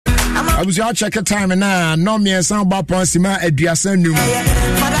Abusia check the time now. No me sound about Ponsima Aduasa Num.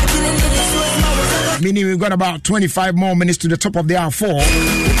 Meaning we've got about 25 more minutes to the top of the hour 4 on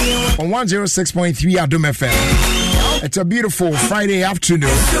 106.3 Adom FM. It's a beautiful Friday afternoon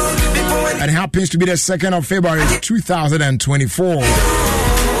and it happens to be the 2nd of February 2024.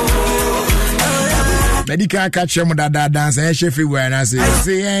 Medical catch him that dance and chef everywhere and I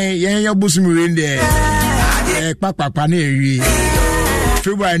say, your bosom in there. Papa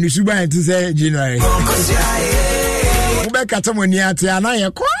February, Nusuba, and to say January. Rebecca Tomoniati, and I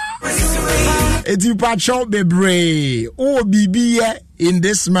am it's you patch out the bray. Oh, BB in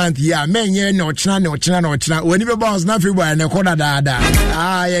this month, yeah, men, yeah, no china. When you boss nothing by a corner dada.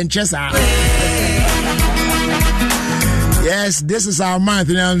 And Chesa. Yes, this is our month,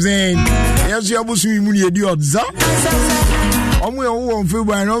 you know what I'm saying? Yes, you're supposed to be money, you do I'm going to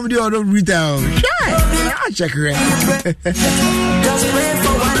February, nobody other retail. I'll check it.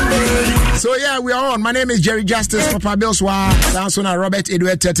 So yeah, we are on. My name is Jerry Justice, Papa Bill Swa, Sansona Robert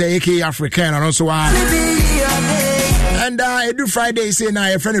Edward Tete, aka African, and also and I do Friday, say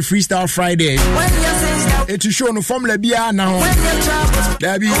now a friend of Freestyle Friday. It's to show no formula Bia now.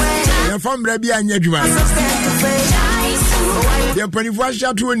 There be a formula Bia and Yajuma. The 24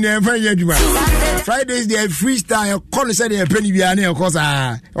 shot to never Yajuma. Fridays they freestyle, call said a penny Bia, of course.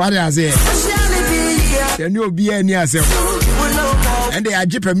 What I say? There no Bia near yourself. And they are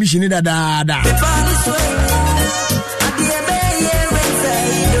Jeep permission da.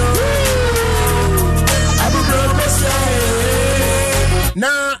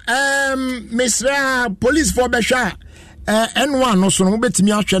 Now, Mr. Police for Besha, N1 no so no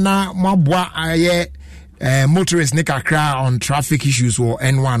betimi ahwe na moaboa aye motorists ne kakra on traffic issues or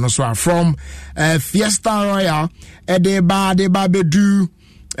N1 no so from Fiesta Royal de ba bedu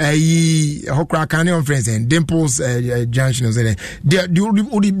Hokra Canyon friends and Dimples Junction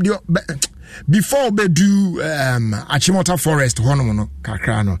before they do Achimota Forest Honomono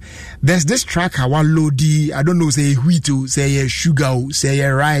Kakrano. There's this track I want loady, I don't know, say wheat, say sugar, say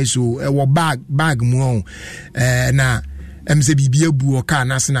rice or bag mo na MCBB bu ka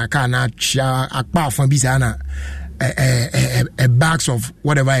nasina ka na akpa from bisana a bags of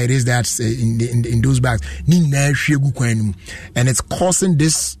whatever it is that's in those bags and it's causing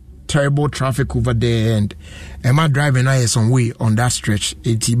this terrible traffic over there, and am I driving I some way on that stretch?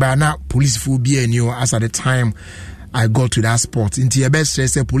 It's now police phobia and as at the time I got to that spot. Into your best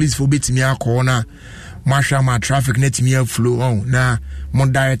say police phobia to me a corner, marshal my traffic net me a flow on now more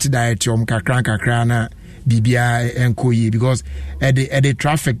direct kakra na BBI and Koyi because at the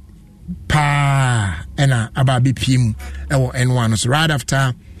traffic pa ena about BPM or N1 so right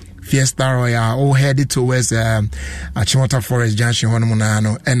after Fiesta Royal all headed towards Achimota Forest Junction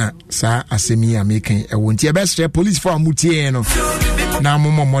Honomonano ena sa asemi making a won't best police for mutie no na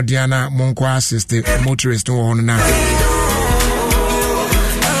momo modiana monko assist motorist on na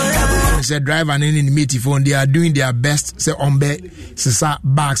said driver and in the meeting phone they are doing their best say ombe sisa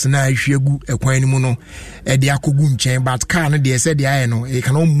bags na hwegu ekwan mu no e de akogu nchen but car no they said they no it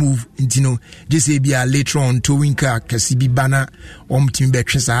cannot move intino just say be later on towing car kasi bi bana omtimi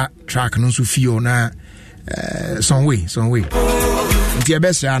betwe sa track no so fio na some way the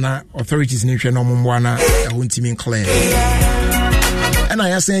best na authorities ni hwe no mombo na hontimi clear and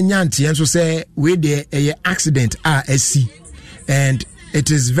I say nyanti enso say we there a accident SC and it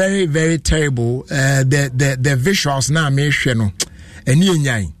is very, very terrible. The visuals now me hwe no eni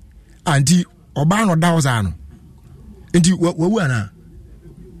enyan anti oba no dawzano enti wawu ana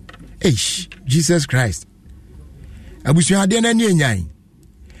Jesus Christ abusuade na eni enyan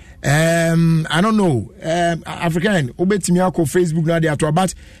I don't know African obetimi akọ Facebook na dey ato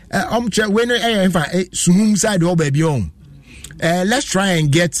but when sumum side o baby on let's try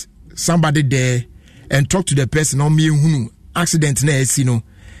and get somebody there and talk to the person on me hunu accident na esi no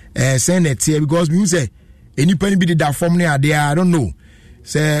send it here because me say any penny be that form na there I don't know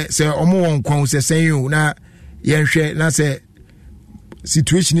say omo won kwan say you na yenhwe na say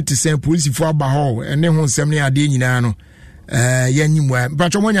situation it say police for aba ho ene ho nsem na ade nyina no yanyimwa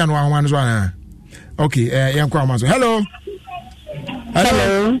pacho monya no ahwan so na okay yankwa amazo hello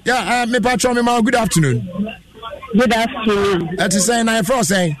yeah me pacho me ma good afternoon that is saying I for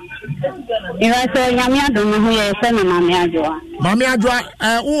saying if I say Yamiado who is sending Mammy Adwa,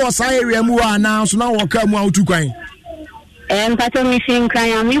 who was I remu now, so now walk come out to cry. And Pato missing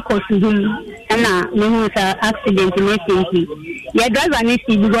crying, you could see him, and now, no accident in making. Your driver needs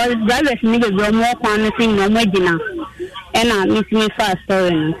to because drivers need to go more promising no more dinner. And now, Miss Me fast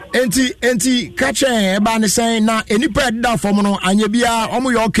story. Enti, catch a banner saying now, any pet down for Mono, and you be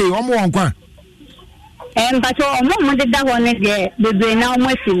almost okay, almost one. And Pato, almost that one is there, the brain now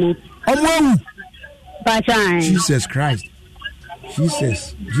missing. Jesus Christ.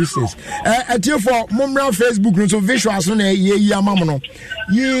 Jesus. For Mumra Facebook, so visuals on a ye amamono.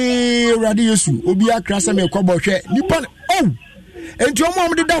 Ye radiosu, Obia Crasame Coboche, Nippon. Oh! And your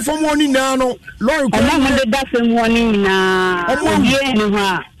mom did that from morning now. Lord, mom did that from morning now.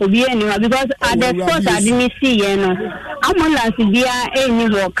 Obianua, because at the spot I didn't see, you know. Ambulance beer, any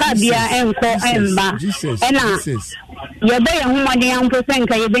car beer, and call Emba. Jesus. Your boy, whom I didn't present,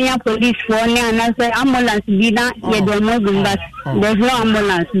 you bring police for me, and I say ambulance be that, you don't know, but there's no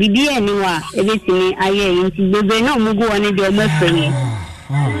ambulance. Be anywhere, everything I hear, there's no Mugu on it, your birthday.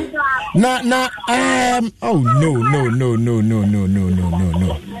 Oh no.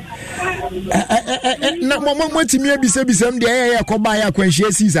 Na mama timi ebisem de ya koba ya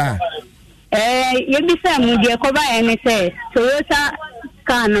kwanhie sisa. Yebisem de koba ya ne say Toyota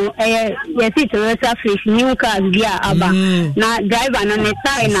car no yesi Toyota fresh new car bia aba na driver no ne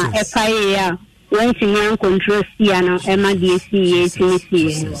tie na epaye ya when she control sia no e ma de si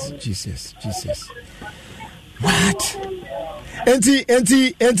Jesus. What?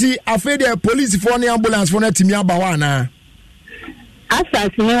 Enti afraid the police for the ambulance for na timi aba wa na.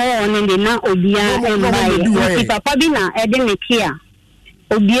 Asas ni on the na obia embaye. Papa bi na e de me kia.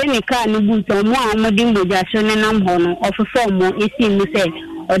 Obie ne car no buto mo amodin bojaso ne nam ho no ofofo mo esi mu se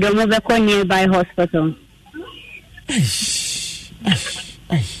odo mo be ko nearby hospital.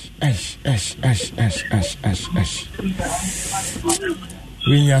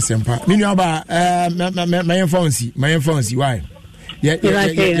 We nya sempa. Minu aba my phone see why? Yeah,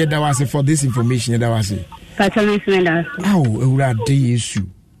 that was for this information that was it.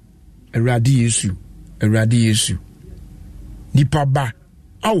 Eradi issue. Nipa ba.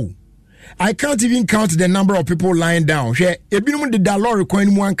 I can't even count the number of people lying down. She ebinum de dollar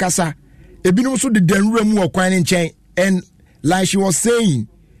coin mu ankasa. Ebinum so de denru mu okwan nchen. And like she was saying,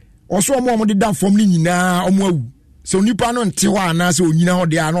 also omo de da from ni nyina omo awu. So nipa no nte wa na so onyina ho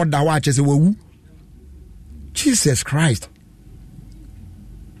de ano da wa che se wawu. Jesus Christ.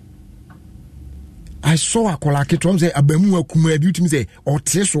 I saw a kolake to say abamu akuma beauty me say o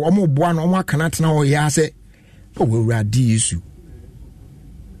tre so omo boa no omo akana tena ho ya say o we radi issue.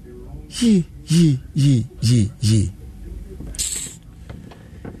 Ye.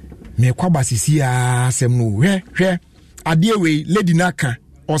 Me kwa basisi asem no hwe ade we lady naka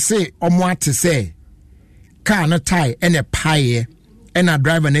o say omo ate say car no tie and a pie and a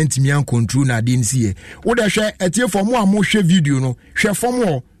driver na ntimi an control na ade nsi e wo de hwe etie for mo hwe video no hwe for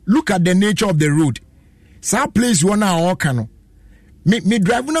mo look at the nature of the road. Sa place one na oka no me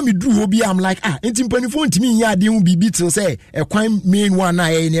drive na me dru obi am like enti mpanifo ntimi nya ade hu bibi till say e kwan main one na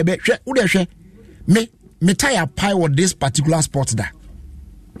e ne be hwe wo de hwe me tire pie with this particular spot da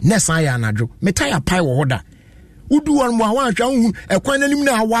next aya anadro me tire pie wo hoda udu one mo wan hwa hu e kwan nanim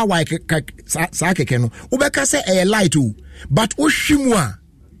na awa sa keke no wo be ka say e light o but o hwimu a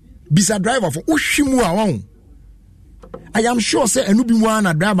bisa driver for o hwimu a won I am sure say enu bi mu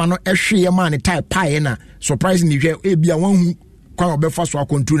na driver no ehwe e man type pie na surprisingly hwe e bia wan hu kwa obefa so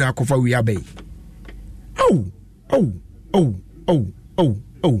control na akofa wi abai.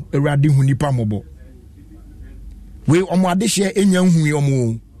 Erade hu nipa mobo we omo adehye enya hu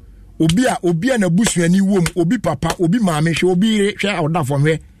omo obi a na busuani wom obi papa obi maame hwe obi hwe awdafo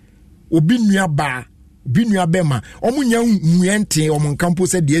hwe obi nua ba obi nua bema omo nya hu ente omo nkampo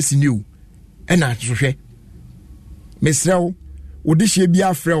se de asini o e na so hwe mesrew odihye bi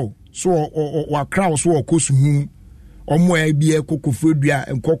afrew so wa crowd so okosu hu omo e bi ekokofodua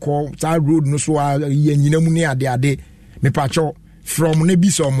enkoko ta road no so yanyinamu ne ade me pacho from ne bi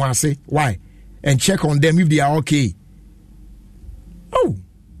so omo ase why and check on them if they are okay.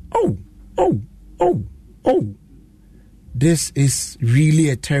 This is really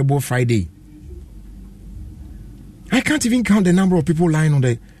a terrible Friday. I can't even count the number of people lying on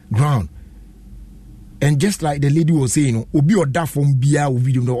the ground. And just like the lady was saying, obi oda from bia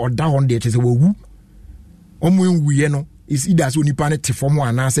video no oda on there say wu omo wi no is either so nipa ne te form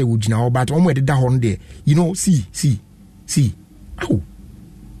ana say ugina but omo de da on there, you know, see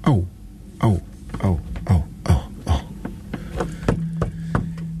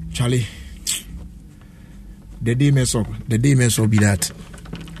Charlie, the day mess up be that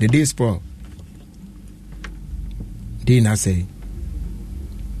the day spoil day na say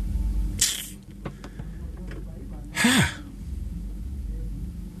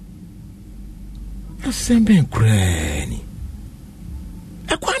asembe krani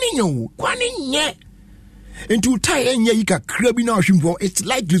kwani nye into tie enye yika krabi na ohwimfo it's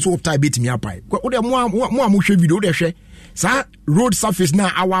likely so tie bit me apai wo de mo hwe video de hwe sa road surface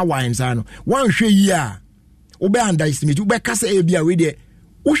na our wines ano wan hwe yi a wo be underestimate wo be kasa e bia we de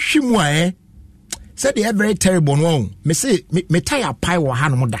Ushimwa said they are very terrible no. Me say me tire pie wa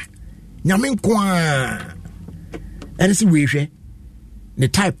hanom da. Nyame kwa. And see we hwe. Ne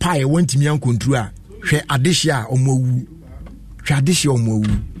tie pie went me ankontru a hwe adehia omowu. Hwe adehia omowu.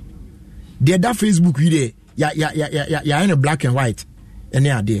 The other Facebook video ya in a black and white any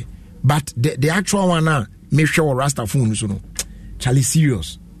idea. But the actual one now make sure Rasta phone so no. Charlie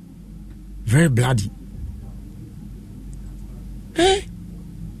serious. Very bloody. Hey.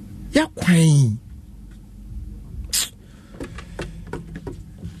 Ya queen.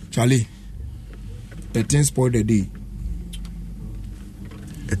 Charlie. The thing spoiled the day.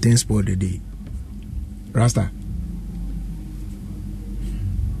 The thing spoiled the day. Rasta.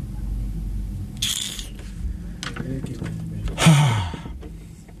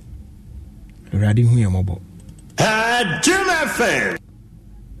 Ready who am about? Jim FM.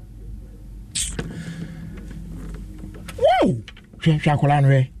 Whoa! Shakolan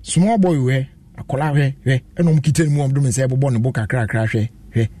way, small boy way, a collar way, and no kitten more of them and say, Bon, book a crack crash,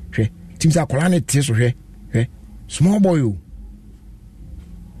 Teams are colani tears or small boy.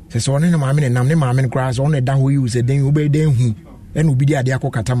 Says one in a mammy and naming mammy grass on a down who you said, then obey them who, and will be the idea of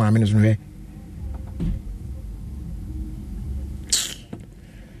Catama minutes.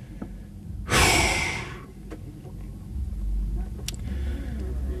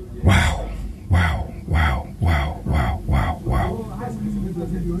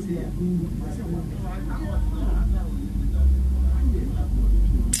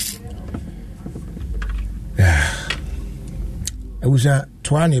 Uza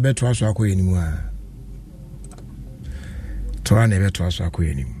twane beto aso akoyenimu a twane beto aso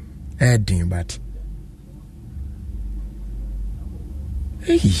akoyenimu edin but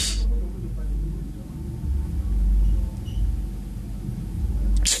hey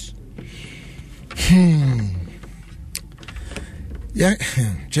yeah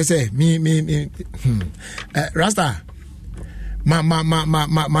just say me Rasta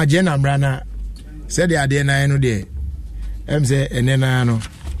ma jena mrana said the idea na no there say enena no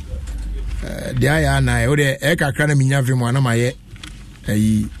dia ya na o de e kakra na minya vim ana maye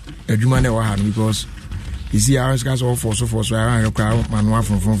ayi adwuma na wa ha no because you see our guys all for so I crowd manwa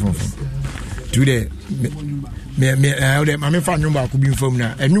from today me o de ma me fa nwum ba ko bi mfam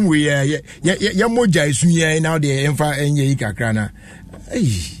na enwum we ya moja isu ye na o de emfa enye yi kakra na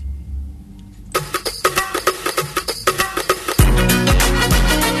ayi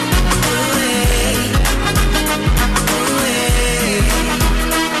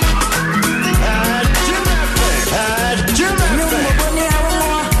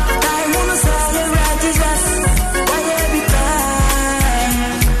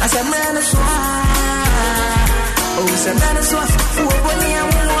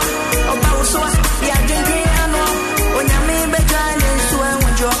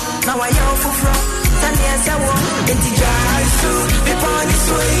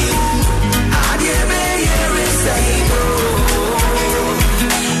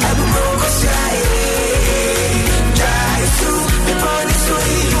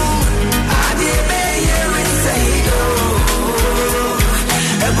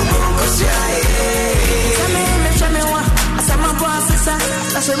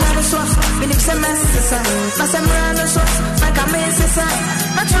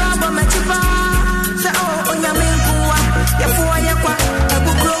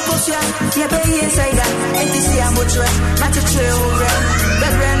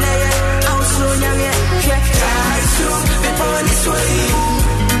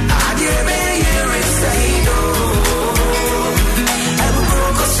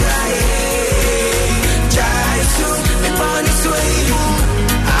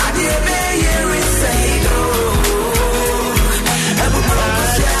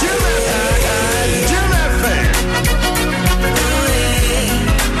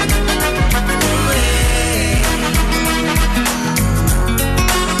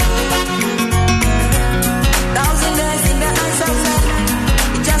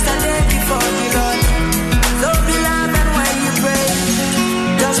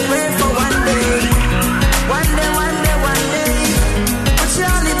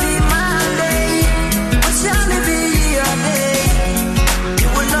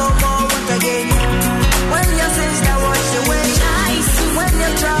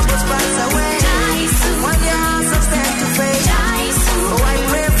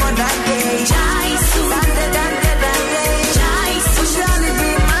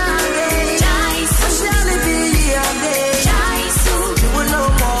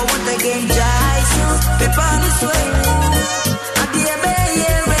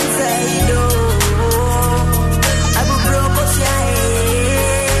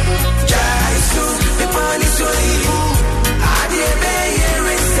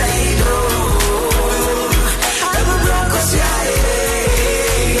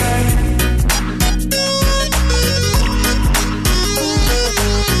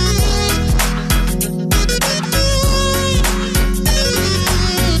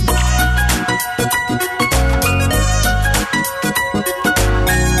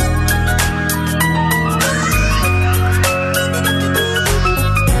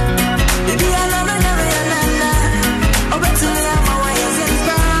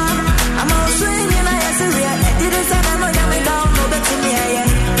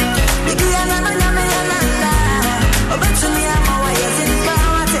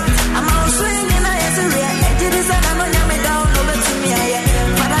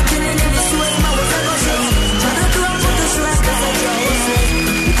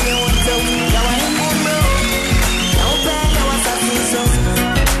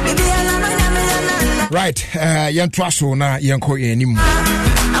Right, yɛntoaso na yɛnkɔ yɛnim.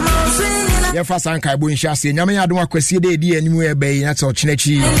 Yɛfa sanka bo nhya se nyame adom akwasi de di animu ɛbɛyi na tɔ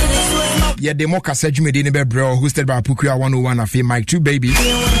kyenachi. Yɛde mo kasa dwumedi ne bɛbrɛ hosted by Pukua 101 afi Mike 2 baby.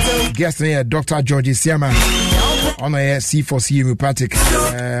 Guest ne Dr. George Siama. On a C4C Homeopathic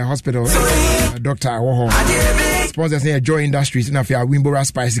Hospital, Dr. Awoho. Sponsors near Joy Industries in Afia Wimbora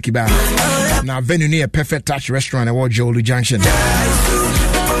Spicy Kiba. Now venue near Perfect Touch Restaurant at Jolu Junction.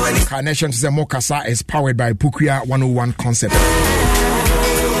 Carnation to the Mokasa is powered by Pukria 101 Concept.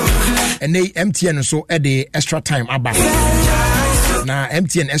 And they MTN so at the extra time about. Now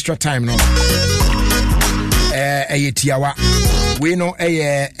MTN extra time no. Tiawa. We know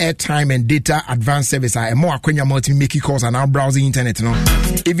airtime and data advanced service are more akwenya multi making calls and now browsing internet no.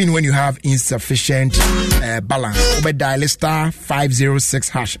 Even when you have insufficient balance. Over dial star 506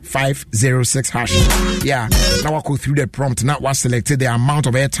 hash 506 hash. Yeah. Now I go through the prompt. Now was selected the amount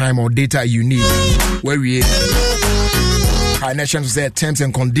of airtime or data you need. Where we Carnation to say terms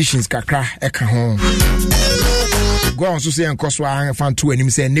and conditions kakra eka home. Go on so say and cost one fan two and him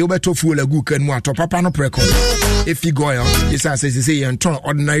say never to fuel a good can more to papa no precon. If you go on, yes, I say and turn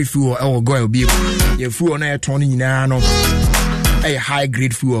ordinary fuel or go be your fuel on air turning now a high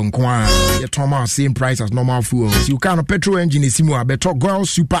grade fuel on Kwan. Your Thomas same price as normal fuel. So you can a petrol engine is similar, but Goil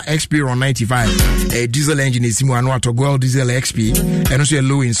Super XP on 95. A diesel engine is similar, not to Goil Diesel XP, and also a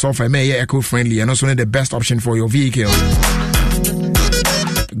low in sulfur, may eco friendly, and also the best option for your vehicle.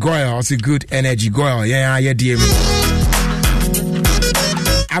 Goil also good energy. Goil, yeah, DM.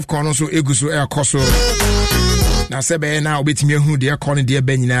 I've called also Egusu Air Coso. Now, Sebe now with me who they're calling dear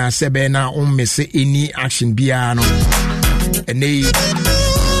Benina, Sebe now on me say any action piano. And they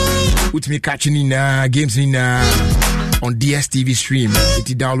put me catching in games in on DSTV stream. It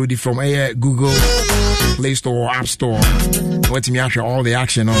is downloaded from Google Play Store or App Store. Let me actually all the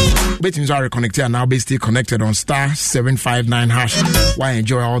action on. Bet me are connected and now basically connected on star 759 hash. Why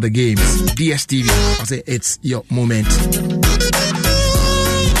enjoy all the games? DSTV. I say it's your moment.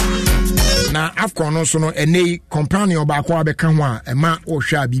 Now I've gone also no any companion back wa beka ho a ma o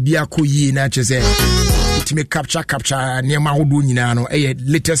hwa bibia koyi na chese to make capture near ma hodo nyina no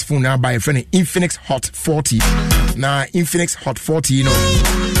latest phone now by a friend Infinix Hot 40. Now Infinix Hot 40 you know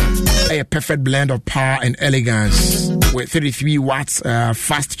a perfect blend of power and elegance with 33 watts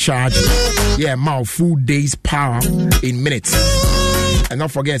fast charge. Yeah, more full days power in minutes. And don't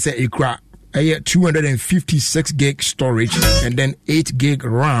forget say Incur 256 gig storage and then 8 gig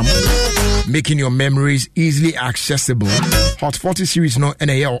RAM, making your memories easily accessible. Hot 40 series no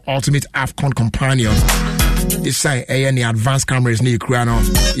NAL ultimate AFCON companion. This side any advanced cameras near Incur,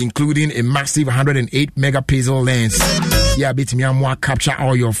 including a massive 108 megapixel lens. Yeah, bit me more capture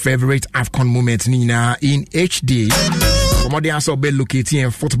all your favorite AFCON moments Nina in HD. From the answer be locating in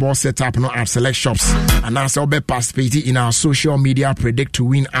football setup no at select shops and also be participating in our social media predict to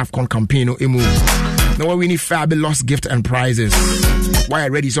win AFCON campaign no emu. Now we need fabulous gift and prizes. Why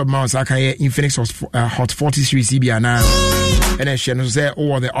ready so mouse I can hear Infinix Hot 40 series CBR now. And then she say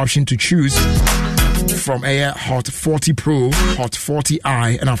all the option to choose from Hot 40 Pro, Hot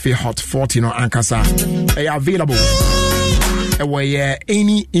 40i, and I feel Hot 40 no Ankasa. Available. Where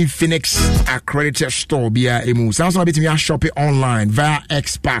any Infinix accredited store be a move. Sounds like me shop it online via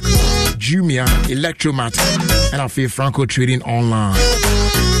Xpac, Jumia, Electromat, and I feel Franco Trading online.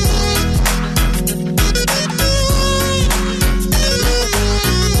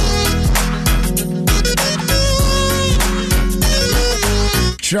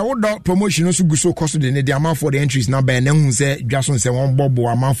 Travel promotion also go so cost the amount for the entries now by then say Jason say one bobo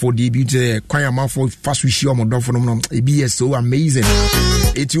amount for the beauty quite amount for fast wish your model for them it be so amazing.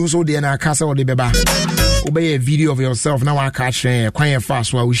 It also the na casa or the beba obey a video of yourself now I catch quite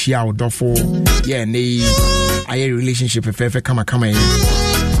fast while we share our door for yeah they a relationship if come in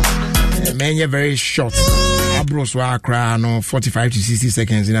man you're very short abros wa cry no 45 to 60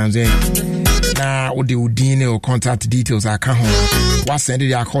 seconds you know what I'm saying. Now, what the Udine or contact details I can home. What's send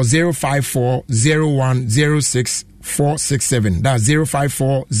it? I call 054-0106-467. That's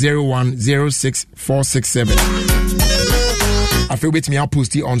 054-0106-467. I feel with me, I'll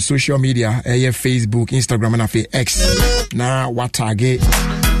post it on social media, Facebook, Instagram, and I feel X. Now, what target?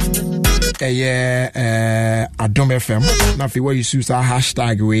 Adom FM. Now, if you want to use our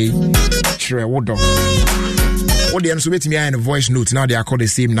hashtag way, sure, what dog. What the answer with me in a voice note now they are called the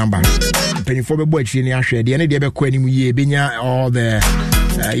same number. Penny for the boy training actually the end they be quite ye benya all the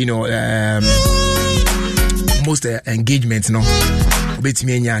most engagements no with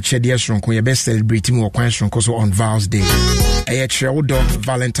me nya che dey strong ko ye best celebrating or kwan strong so on Val's Day. Trewodo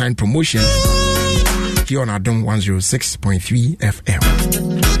Valentine promotion here on Adom 106.3 FM.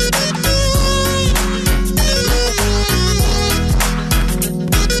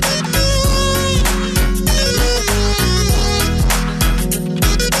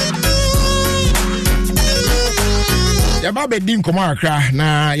 yɛbɛdi nkɔmmɔ akra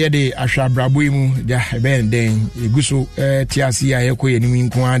na yɛde ahwɛ abrabɔ yi mu gya ɛbɛn den yɛgu so te ase a yɛkɔ yɛnim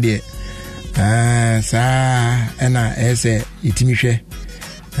nko adeɛ saa ɛna ɛyɛ sɛ yɛtumi hwɛ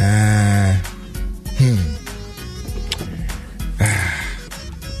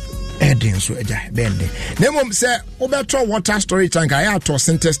ɛden so agya ɛbɛn den na mmom sɛ wobɛtɔ water storage tank a yɛ atɔ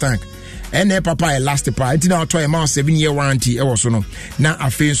syntex tank ɛna papa yɛ last pa nti na ɔtɔ yɛ ma 7-year warranty ɛwɔ so no na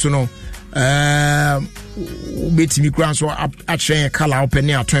afei nso no wobɛtumi kura nso akyerɛ yɛ color wopɛ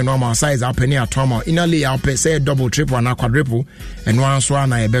ne atɔ normal size wopɛ ne atɔ ma inner layer wopɛ sɛ double triple and quadruple ɛno nso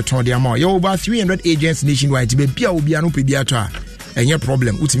ana yɛbɛtɔn de ama yɛ over 300 agents nationwide ti baabi a obia no pɛ bi atɔ a ɛnyɛ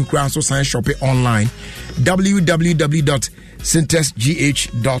problem wotumi kura nso sign shop online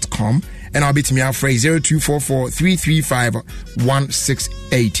www.syntexgh.com and I'll be to me afraid 0244 335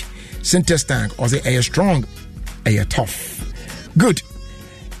 168 Syntex tank or say a strong a tough good.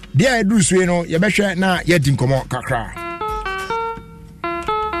 Dear I do so you know, you better na yet in come out kakra.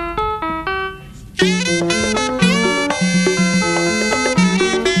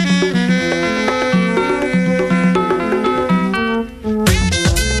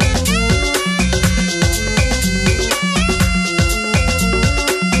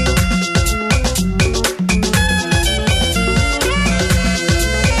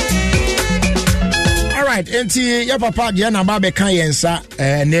 Enti ya papa dia na ba be kan yensa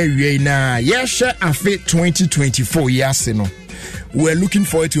na wie na yeshe afe 2024 years no we're looking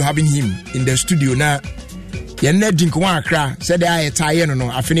forward to having him in the studio na ye na dinko akra said I tie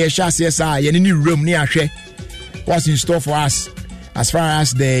no afe na yeshe ase sa ye ni room ni ahwe what's in store for us as far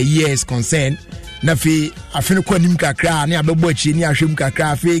as the year is concerned na fe afe no kwanim kakra na abebo achi ni ahwem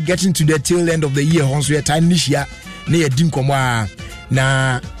kakra afe getting to the tail end of the year honso ye time nihia na ye dinko ma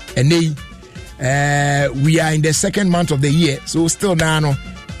na enei we are in the second month of the year, so still now,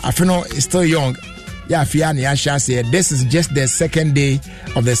 I feel it's still young. Yeah, Fiani Asha said this is just the second day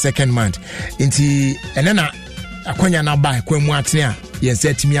of the second month. Inti enena akonya na ba kwemu atene yen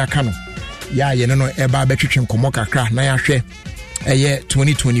set mi aka no. Ya ye no eba betwetwe nkomo kakra na ya hwe eye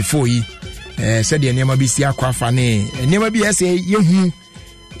 2024 yi. Said ye niam bi si akwa fa ne. Niam bi ese ye hu.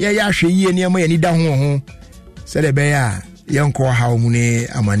 Ye ya hwe yi niam ye ni da ho. Said e be ya yanko ha omune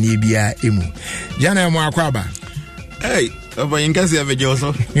amane bia emu jana mo akwaba hey oba yinkasi avejo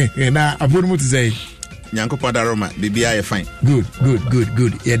so na abodu mu tizai nyanko padaroma bibia ye fine good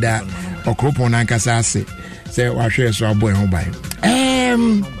yeda okropo na nkasa ase se wa hwe so aboy ho bai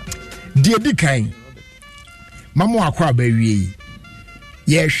die dikan mamo akwaba wie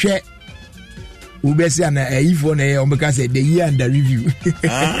ye hwe ubesi ana ifo na ombeka say the year under review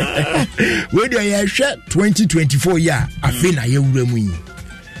we do ye hwe 2024 year afi na ye wura mu yi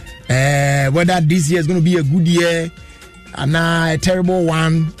whether this year is going to be a good year and a terrible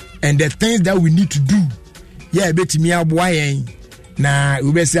one and the things that we need to do yeah betimi aboa yen na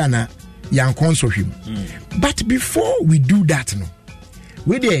ubesi ana yan consortium but before we do that no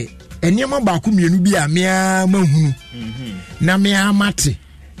we dey eniema ba ku mienu bi a mea mahu na mea mate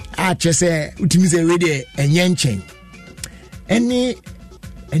a chese utimi se we dey enyenchen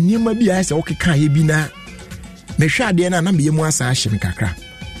eniema bi a se okeka ye bi na mehwade na na meye mu asa ahye kakra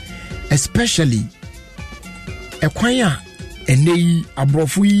especially ekwan a enei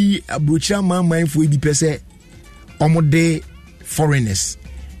abrofo yi abrochira manmanfo bi pese omode foreigners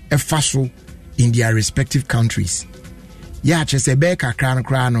efaso in their respective countries ya chese be kakra no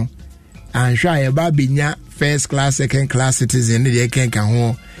kra no anhwa ye ba benya first class second class citizen de kenka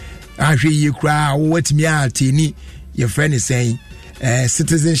ho ahwe ye kra wo watimi ateni your friend is saying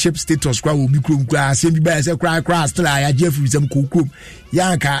citizenship status kwa obi krom kwa se bi ba se kra still ya jefu sem kokrom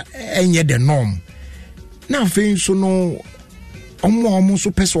yanka enye the norm na fe so no omo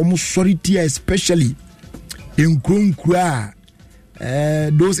so pese omo sority especially in kronkura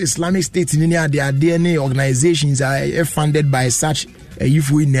those Islamic states in their DNA organizations are funded by such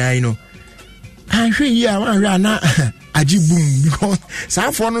if we know and here na ajibum because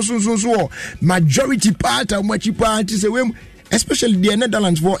some for no so majority part of much party say especially the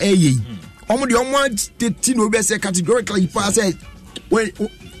Netherlands for AA omo the omo state no be say categorically pass say well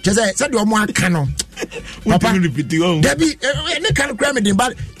just say the omo aka no papa Debbie any kind of crime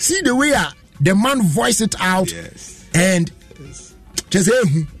but see the way the man voice it out and just say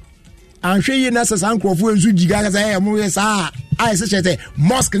and she na say sankrofo enzu giga say mo say I say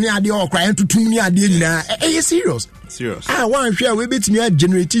mosque ni ade o kra entutum ni ade nyina e serious one share we betimi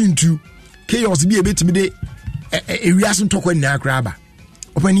generate into chaos bi e betimi de ewiaso ntokwa ni akra ba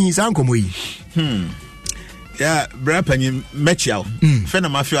opani sankomo yi Yeah, Brapany Metchal.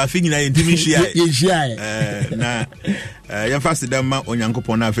 Fenamafia, I think I intimidate. Nah, you're fast dama on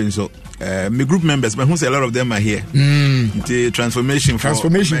Yankopona Fenso. My group members, but who's a lot of them are here. The transformation for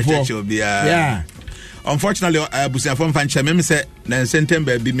yeah. Unfortunately, Busia from Fancha, Mem said, then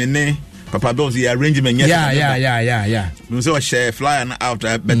September be mene. Papa Bell's the arrangement. Yeah. We saw a share flying out,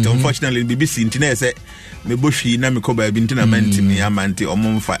 but unfortunately, BBC internet said, me bushy, Namikoba, Bintina Manti, me amanti, or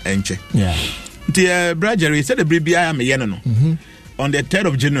Monfa Enche. Yeah. The Bragery said the BBI am a Yanano on the 3rd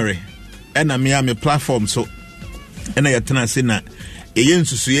of January, and I'm a platform. So, and I attend a sinner a year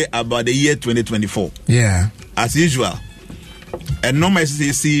to about the year 2024. Yeah, as usual. And no my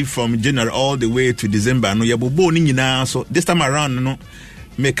see from January all the way to December. No, you're born now. So this time around, no,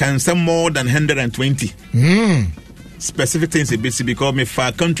 me can sell more than 120 specific things a bit because me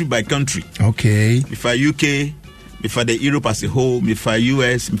for country by country. Okay, me for UK, me for the Europe as a whole, me for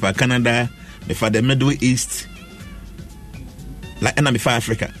US, me for Canada. For the Middle East, like and for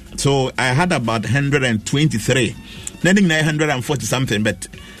Africa. So I had about 123. Nothing 940 something, but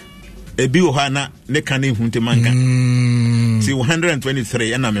a biohana ne canning huntimanka. See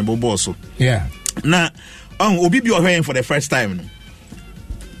 123 and I'm a boboso. Yeah. Now Obi be away for the first time.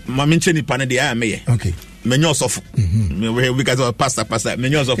 My mention panadi me. Okay. Menyos of because of pastor,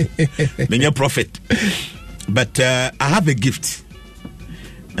 menyos of menya prophet. But I have a gift.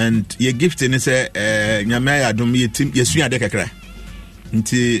 And your gift in say nyamaya dum yetim yesu ade kakra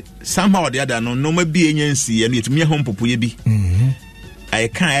nti somehow the other no ma bi enyansi and yetim ye hom popo ye bi I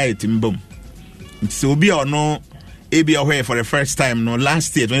can't yetim bom nti so obi ono e bi ahwe for the first time no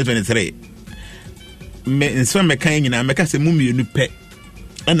last year 2023 me so me kan nyina me ka se mu mienu pe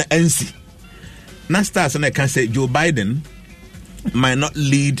na ansi na stars na kan say Joe Biden might not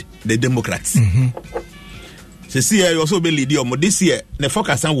lead the Democrats. This year, you also be leading more. This year, the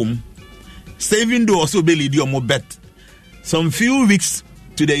focus on women. Saving do also be leading more. Bet some few weeks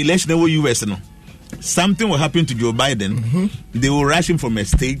to the election in the US, no, something will happen to Joe Biden. They will rush him from a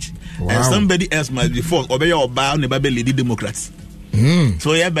stage, and somebody else might be forced. Obey or bow, never be leading Democrats.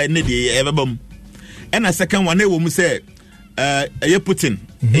 So yeah, by the ever bomb. And a second one, they will say, "You Putin,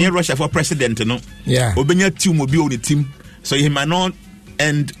 you Russia for president, no? Yeah, Obenya team will be on the team, so he might not."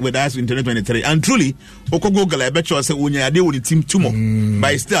 End with us in 2023 and truly Okogo Gala I bet you say when you are with the team tomorrow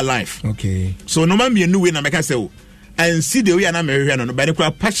but he's still alive. Okay, so no man be a new way na make say and see the way na American no but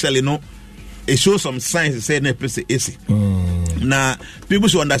they partially no it shows some signs say na person easy. Now people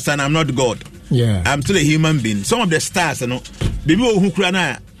should understand I'm not God. Yeah, I'm still a human being. Some of the stars you know baby who kura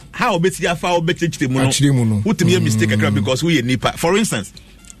na how beti ya fa beti chite mu no utimi mistake akra because we nipa. For instance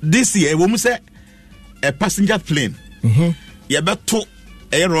this year we say a passenger plane you better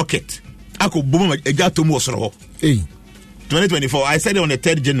a rocket. I could boom a gato mosro. 2024. I said it on the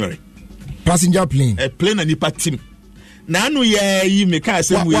 3rd January. Passenger plane. A plane and nipa team. Now no you make us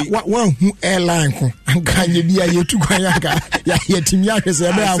say we one airline and can you be a you to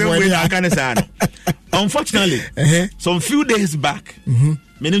unfortunately, some few days back,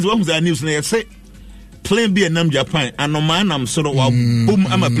 many ones are news and say plane be a name Japan and no man I'm sort of boom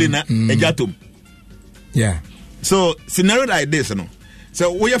I'm a plane a gato. Yeah. So scenario like this, you know. So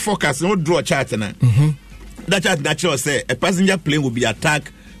we are focused, no draw a chart now. That chart natural say a passenger plane will be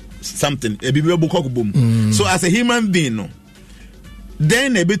attacked something, a boom. So as a human being, no,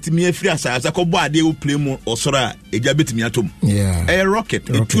 then a bit me free as a couple they will play more or sora a jabit me atom. Yeah. A rocket,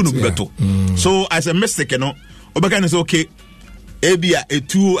 a two no. So as a mistake, you know, Obakan is okay. Ebia a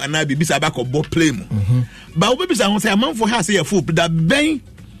two and I be back of both play more. But we be I say a man for her say a fool, that bang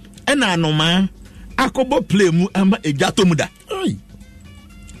and I know man. Akobo play mu amba egato muda.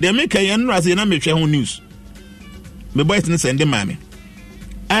 They make a yan as na me hwe news. Me boys no send mame.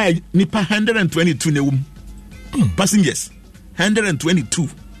 I nipa 122 na wum. Passengers 122.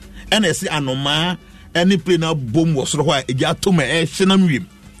 And I say anoma any plane na bomb was so why egato me e hye na mwim.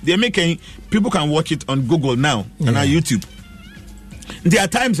 They making people can watch it on Google now and on YouTube. There are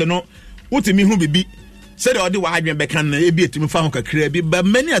times you know what me hu bibi said all the wide be can be to me found kakra but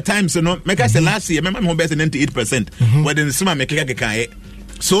many a times you know make us last year remember me best 98% when the summer make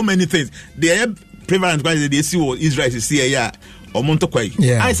so many things they are prevalent because they see what Israel is see here or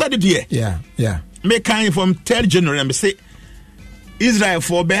Montokwai. I said it here. Yeah. Make kind from 3rd January and say Israel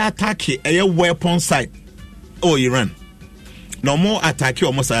for be attack a weapon site or Iran. No more attack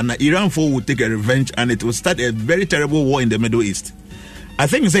almost and Iran for will take a revenge and it will start a very terrible war in the Middle East. I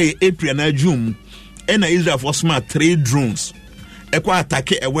think say April and June and Israel for smart 3 drones. Equal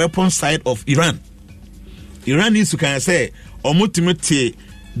attack a weapon site of Iran. Iran needs to kind of say ultimate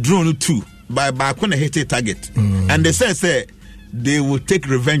drone 2 by back when they hit a target. And they say they will take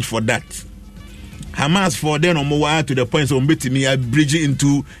revenge for that. Hamas for then on more to the point so me a bridge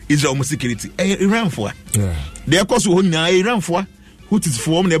into Israel security. Iran for. Yeah. They are course who Iran for. Who is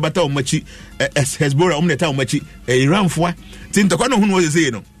for the battle of Machi Hezbollah on the town Machi Iran for. Since the corner who was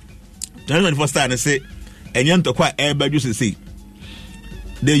saying no. 2024 start and say and young to quite everybody used to say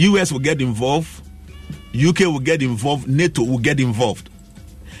the US will get involved, UK will get involved, NATO will get involved.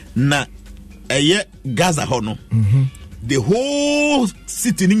 Na Gaza hono. The whole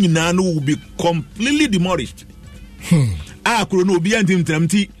city in Nano will be completely demolished. I could no be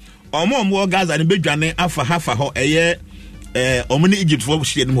anti or more Gaza and Bejane after half a whole a year. Omni Egypt for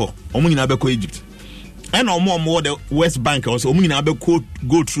shit more. Omni Nabeko Egypt. And more the West Bank also. Omni Nabeko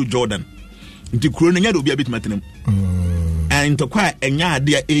go through Jordan. Into Kronia will be a bit matinum. And to quite a yard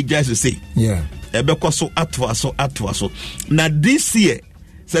dear age to say. Yeah. Ebeko so atwaso. Now this year.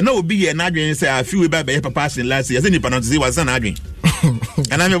 So no be an adrian say I feel bad by passing last year. Any penalty was an adrian.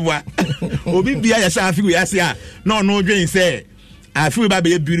 And I'm a what? Obi be I feel yes, yeah. No dream say I feel bad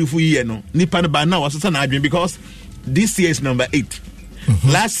by a beautiful year. No Nipan by now was an adrian because this year is number 8.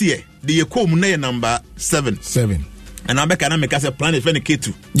 Last year the Ekomune number 7. And I'm back and I make us a plan if any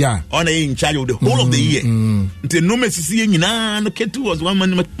K2. Yeah. On in charge of the whole of the year. Until no message seeing K2 was one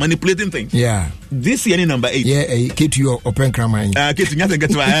manipulating thing. Yeah. This year number 8. Yeah, K2 open crama. K2 nothing get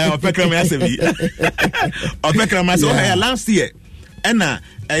to open crama open crama so last year. And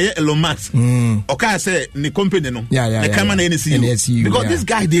Elon Musk. Okay, say the company no. Yeah. The camera NSU. Because this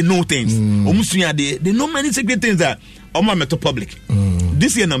guy they know things. They know many secret things that are met to public.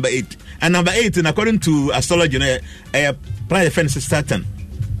 This year number 8. And number 8, and according to astrology, planet fence is Saturn.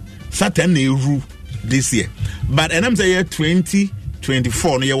 Saturn they rule this year. But and I'm saying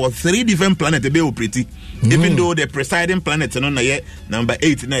 2024, there were 3 different planets to be pretty. Even though the presiding planet number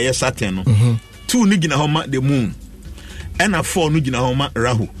 8 na Saturn. 2 nigina homa the moon. And a 4 nigina homa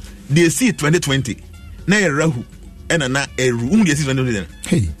Rahu. They see 2020. Na Rahu. And na Eru. They see 2020.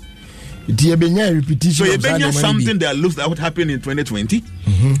 Hey. Repetition so you something that looks like what happened in 2020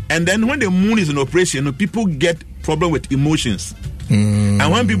 and then when the moon is in operation people get problem with emotions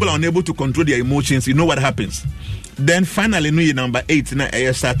and when people are unable to control their emotions you know what happens then finally number 8 na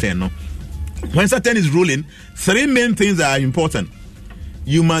Saturn. When Saturn is ruling 3 main things are important.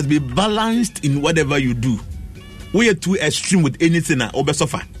 You must be balanced in whatever you do. We are too extreme with anything over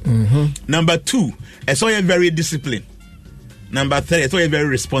suffer. Number 2 I saw you very disciplined. Number 3, so you're very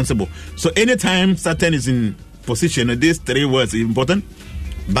responsible. So anytime Saturn is in position, these 3 words are important: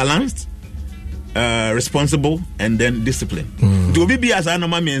 balanced, responsible, and then discipline. To be as I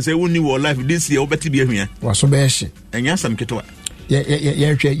normally and say, "We knew our life this year, better be here." And yes, I'm ketwa.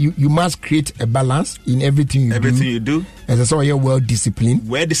 Yeah. You must create a balance in everything you do. As I saw, you're well disciplined.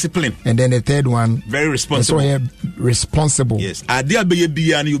 And then the 3rd one, very responsible. So you're responsible. Yes. And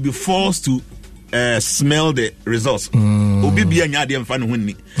you'll be forced to smell the results.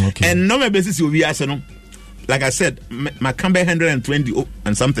 Okay. And normal basis you'll be asking, like I said, my Camber 120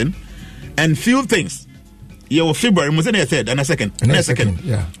 and something, and few things. Your February was in a 3rd and a 2nd.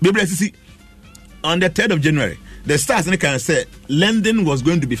 Yeah. On the 3rd of January, the stars and can say London was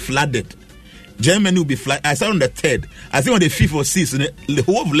going to be flooded. Germany will be flooded. I saw on the 3rd. I think on the 5th or 6th, the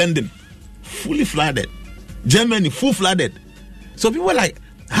whole of London fully flooded. Germany full flooded. So people were like,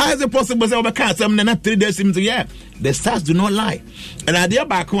 how is it possible to overcast something not 3 days? Yeah, the stars do not lie. And I dare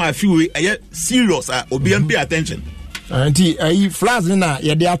back home, I feel serious or be pay attention. Auntie, floods na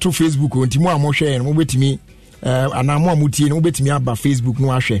ya dey to Facebook on timo amo share no betimi ana mo amutie no betimi aba Facebook no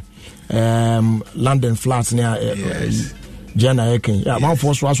ahwe London floods na Jana Eken. Yeah, man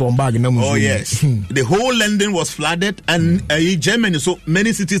force was on bag na mu. Oh yes. The whole London was flooded and Germany, so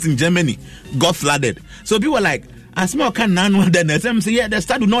many cities in Germany got flooded. So people were like, as more can none than them say, yeah, the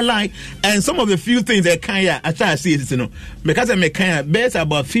star do not lie. And some of the few things that can I try to see it, because I make best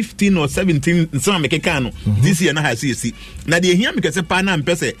about 15 or 17 some make this year now I see. Now they hear because a partner and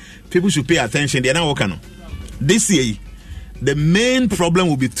person people should pay attention. They're not working. This year, the main problem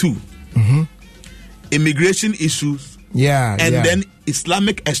will be 2. Immigration issues. Yeah. Then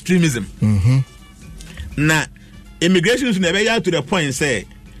Islamic extremism. Now, immigration is never to the point say,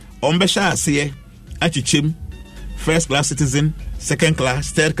 Ombesha say, Achichim. First class citizen, 2nd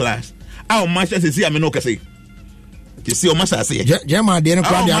class, 3rd class. How much as you see, I mean, okay, say. You see, how much I say. German didn't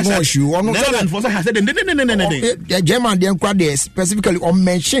quite the issue. German didn't quite specifically or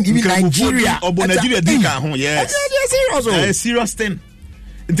mention even Nigeria. Or Nigeria, yes. Serious thing.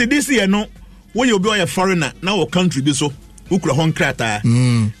 Until this year, no, when you be a foreigner, now a country be so.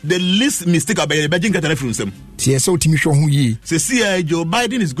 The least mistake about the Belgian country from them. See, so see, Joe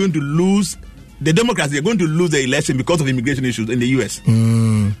Biden is going to lose. The Democrats are going to lose the election because of immigration issues in the US.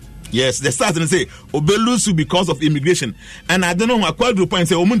 Yes, they start and say Obelusu because of immigration. And I don't know what quite point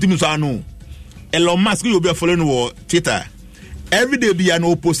say Omuntimusano. Elon Musk will be following war Twitter. Every day be an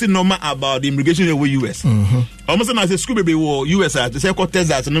opposite number about the immigration in the US. Almost as a school baby war US to say what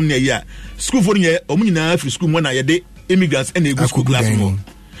Texas and no year. School for year Omina free school one a day immigrants and they go school class more.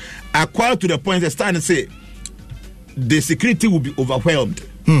 Acquire to the point they start and say the security will be overwhelmed.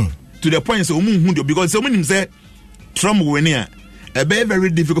 To the point so because so many say Trump will near a very, very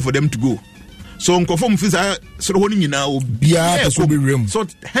difficult for them to go. So conform so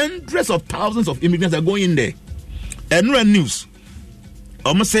hundreds of thousands of immigrants are going in there. And run news.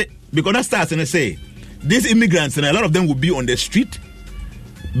 Almost say because that starts and I say these immigrants and a lot of them will be on the street.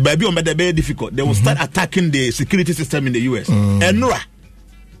 But very difficult. They will start attacking the security system in the US. And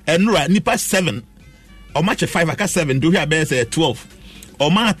Nipa 7 or match 5 I 7 do here bear say 12. Or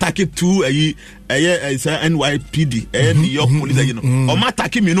man attack it to NYPD and New York police, you know. Or man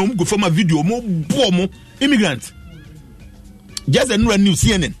attack him, you know, go from a video, more immigrants. Just a new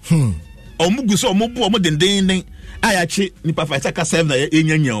CNN. Or mugu so more than ding. I actually Nipa 5 7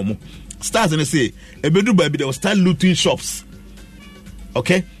 in stars and say a bedu baby they will start looting shops.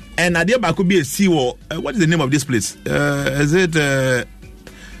 Okay? And Ayebiafo could be a CEO. What is the name of this place? Is it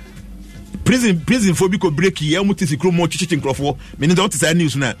prison for because break here mutisi kromo chichi nkrofo meaning that is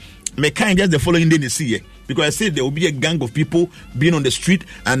news now me kind just the following day they see because I said there will be a gang of people being on the street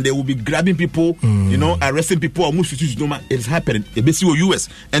and they will be grabbing people you know arresting people almost it's happening basically US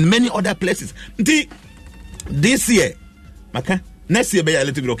and many other places this year maka next year be a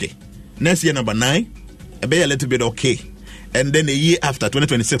little bit okay next year number 9 be a little bit okay and then a year after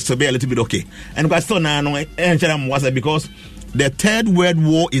 2026 so be a little bit okay and because so now no because the third world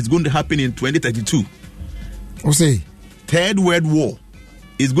war is going to happen in 2032. What's say? Third world war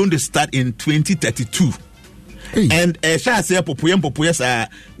is going to start in 2032. Hey. And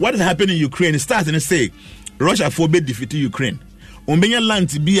what is happening in Ukraine? It starts and it say Russia forbid defeat Ukraine. Land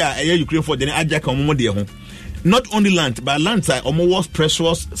to be a Ukraine for the Ajak. Not only land, but land are almost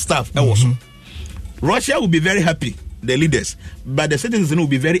precious stuff. Russia will be very happy. The leaders, but the citizens will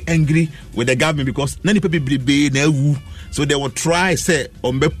be very angry with the government because many people be so they will try say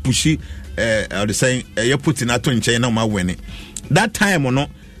ombe pushy the saying you put in ato in China ma winning that time or no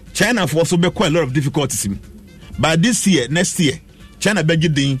China for also be quite a lot of difficulties but this year next year China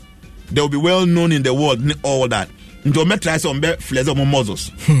begging they will be well known in the world all that into metra say ombe flex of muscles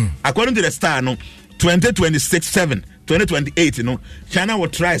according to the Star no 2026-7 2028, you know, China will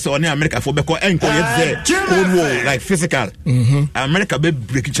try so on America for because Cold War like physical. America be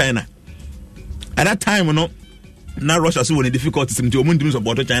break China. At that time, you know, now Russia so in difficulties to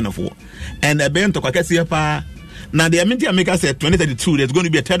support China for, and the Ben to Kakasi pa. Now the America said 2032 there's going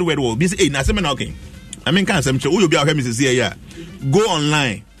to be a third world war. This na semen okay. I mean, can't say you be our Mrs. here. Go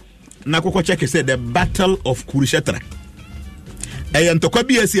online. Na koko check said the Battle of Kurukshetra. And to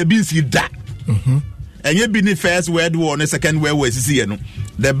be a BC da. And you been the first world war and the second world war is here, no?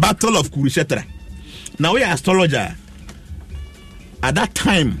 The Battle of Kurukshetra. Now we are astrologer. At that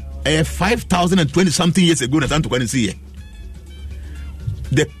time, 5,020 something years ago, to go and see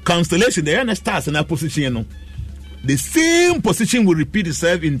the constellation, the N stars in that position, you know, the same position will repeat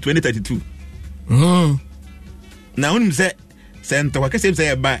itself in 2032. Now when you say Santa Wakase say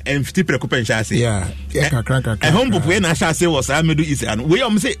about empty preoccupation, yeah, home when I shall say was I do is and we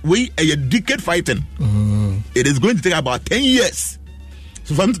say we a decade fighting. It is going to take about 10 years.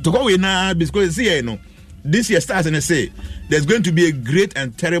 So for to go in now because see you know this year starts and they say there's going to be a great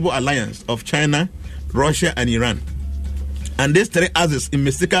and terrible alliance of China, Russia, and Iran. And these three others in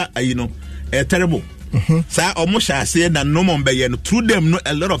Mexico are you know terrible. So I almost shall say that no more through them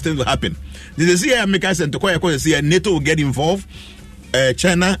a lot of things will happen. This is here America and to see NATO will get involved.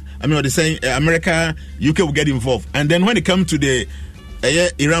 China, I mean what they're saying, America, UK will get involved. And then when it comes to the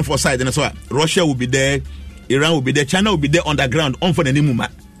Iran for side, and that's why Russia will be there, Iran will be there, China will be there underground on for the Nimuma.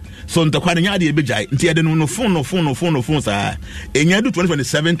 So the Quadanya Bijay, until no phone, sir. In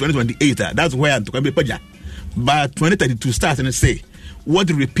 2027, 2028, that's where I'm to be Paja. But 2032 starts and say what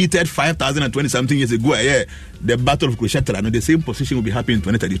repeated 5,020 something years ago, the Battle of Kurukshetra, and the same position will be happening in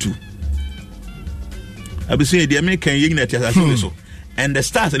 2032. I'll be saying the American United so. And the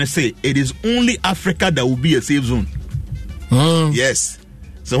stars and they say it is only Africa that will be a safe zone. Yes.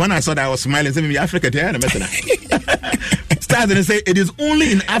 So when I saw that I was smiling, saying Africa stars and they say it is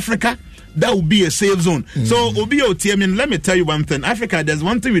only in Africa that will be a safe zone. So OBOT, I mean, let me tell you one thing. Africa, there's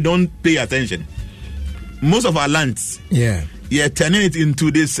one thing we don't pay attention. Most of our lands, turning it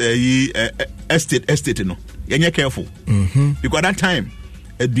into this estate, you know. You're careful. Because at that time,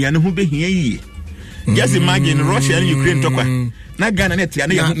 Just imagine Russia and Ukraine talk. Na Ghana net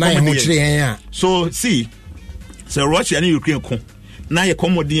ya. So see, so Russia and Ukraine ko. Na ye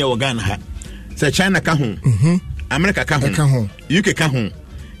commodity e Ghana ha. So China ka ho. America ka ho. UK ka ho.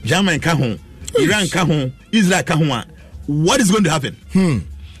 Germany ka ho. Iran ka ho. Israel ka ho. What is going to happen?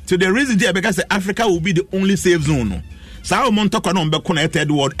 So the reason there because Africa will be the only safe zone. So our Montaka no be na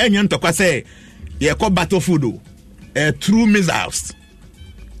third world. Enyan to say ye call battlefield true missiles.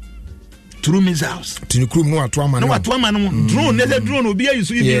 True missiles. Drone. There's a drone. Obi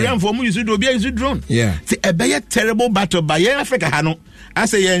use Iran for mu use Obi use drone. Yeah. See a be terrible battle by Africa hano. I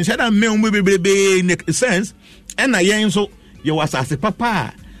say ye nshada me in the sense. And I yen so you was as a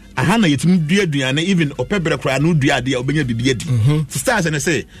papa. Ahana yetimi duaduane even opebere kra no duade obenya bibiadi. Stars and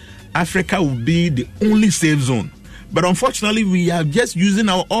say Africa will be the only safe zone. But unfortunately we are just using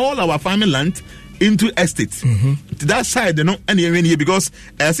all our farming land into estates. To that side, you know, and because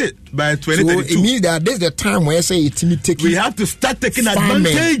I said by 2032, so it means that this is the time where I say it's taking. We have to start taking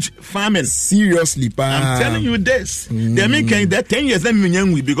advantage farming seriously. I'm telling you this. They make that 10 years let me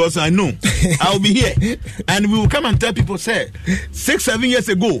young because I know I'll be here and we will come and tell people. Say 6-7 years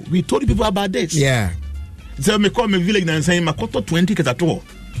ago we told people about this. Yeah. So me call my village and say Makoto 20 katato.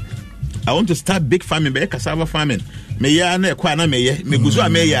 I want to start big farming, be cassava farming. Me ya na kwa na me ye me guzo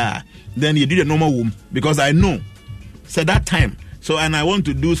me ya. Then you do the normal womb because I know. So that time. So and I want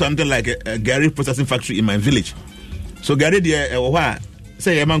to do something like a Gary processing factory in my village. So Gary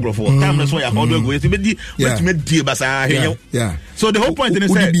say a mangrove for time that's why I hold go to be yeah. So the whole point in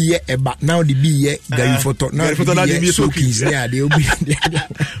but now the be Gary photo now so yeah they'll be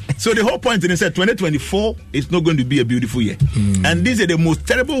so the whole point in 2024 is not going to be a beautiful year. And this is the most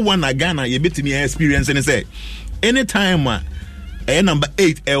terrible one Ghana you bit me experience and say anytime number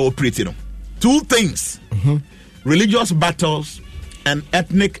 8 operating. Two things: religious battles and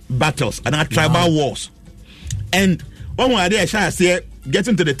ethnic battles and tribal wars. And one idea I say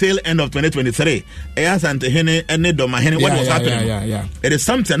getting to the tail end of 2023. What was happening? Yeah. It is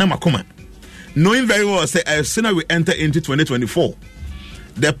something I'm a comment. Knowing very well, say as soon as we enter into 2024,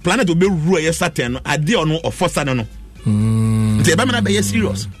 the planet will be ruled Saturn. I did know of first no. It's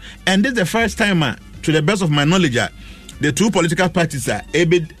serious. And this is the first time, to the best of my knowledge, the two political parties are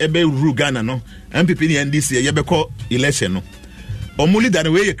Ebe Ru Ghana no MPP and NDC you be call election no omuli that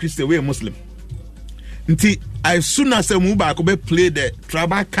way a Christian way a Muslim nti as soon as we back we play the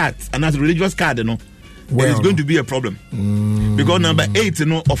tribal cards and as religious card no it's going to be a problem because number 8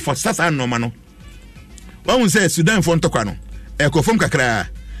 no of sasa no man when we say Sudan for ntokwa no e ko fom kakra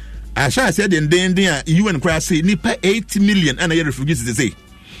asha say den UN cry say nipa 8 million and a refugees to say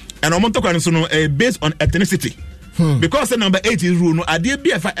and omontokwa no based on ethnicity. Because the number 8 is rule no adie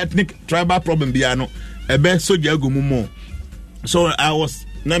be a ethnic tribal problem biano ebe soja gumu. So I was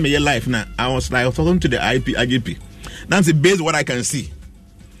na me life now I was talking to the IGP. Now say based what I can see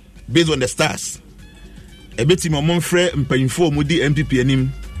based on the stars ebe ti mo monfre mpanyfo mu di MPP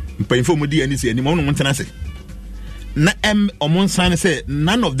anim mpanyfo mu di NDC anim ono montana say na omon sign say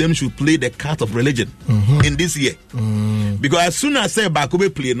none of them should play the card of religion in this year because as soon as say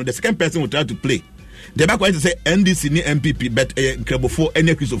Bakobe play no the second person will try to play. The back to say NDC ni MPP but Krabofo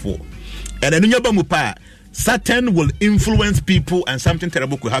any Christopher. And then Yabamupa Satan will influence people and something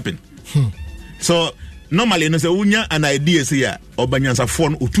terrible could happen. So normally no say unya an idea here or banyansa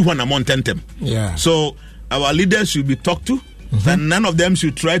phone or 200 montentem. Yeah. So our leaders should be talked to and none of them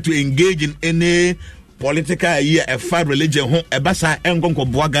should try to engage in any political year a far religion ebasa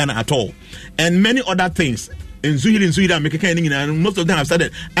engonko Ghana at all. And many other things in Sweden and most of them have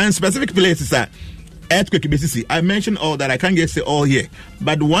started and specific places are earthquake basis. I mentioned all that I can't get say all here.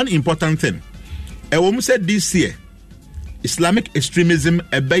 But one important thing, a woman said this year, Islamic extremism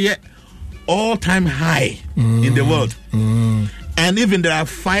a all-time high in the world. And even there are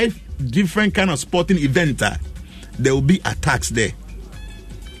 5 different kind of sporting events. There will be attacks there.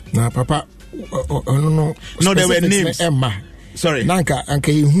 Nah, Papa, no, there were names. Sorry. Nanka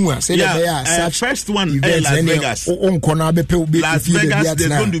Anka say first one Las Vegas. Las Vegas, there's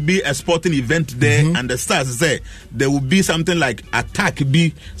going to be a sporting event there, and the stars say there will be something like attack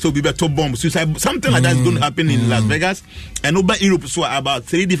so be better bomb suicide something like that is going to happen in Las Vegas and over Europe. So about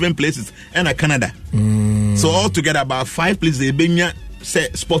 3 different places and Canada. So altogether about 5 places they bring say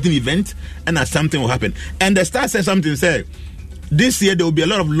sporting event and something will happen. And the stars say something say this year there will be a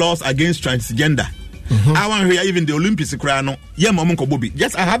lot of laws against transgender. I want to hear even the Olympics.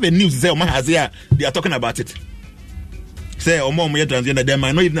 Yes, I have a news. They are talking about it. Say, transgender, they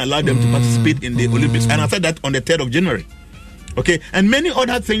might not even allow them to participate in the Olympics. And I said that on the 3rd of January. Okay, and many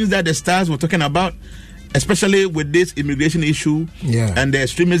other things that the stars were talking about, especially with this immigration issue and the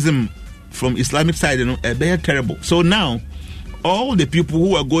extremism from Islamic side, they are terrible. So now, all the people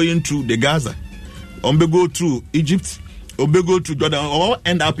who are going through the Gaza, go through Egypt, go through Jordan, all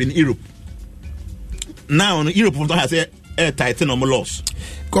end up in Europe. Now, Europe has a tighten on laws.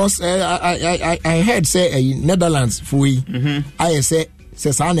 Because I heard say Netherlands for I say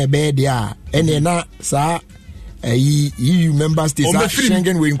Sane bed there, and then EU member states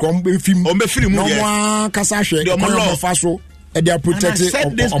Schengen will come with him. No more Kasashe, no more Faso, and they are protected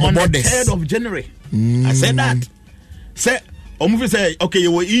on the borders. 3rd of January. I said that. Say, say, okay,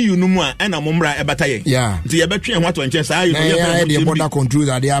 you were EU no more, and I'm Umbra Ebataye. Yeah. The Ebatri and what to enchant, the border controls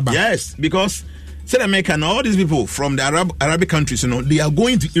are there. Yes, because South America and all these people from the Arabic countries, they are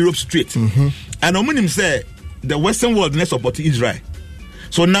going to Europe straight. And Omunim say the Western world next support Israel.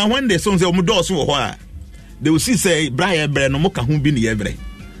 So now when they say they will see say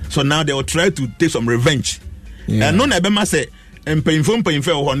so now they will try to take some revenge. And no Nebema say and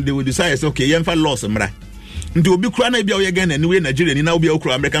they will decide say okay, you lost mra. Nti obi kura na bia we again anyway Nigeria ni na obi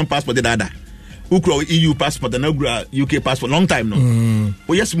okura American passport the dada. Ukura EU passport and UK passport long time no.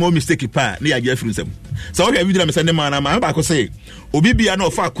 Oh yes, more mistake pa na ya free them. So okay, we dey send man am ba ko say obi bia na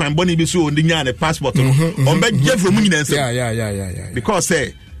ofa kwan boni bi so ndi nya ne passport no. On be je from nyina nsem. Yeah. Because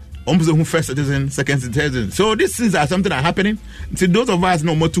say who first citizen, second citizen. So these things are something that are happening. So those of us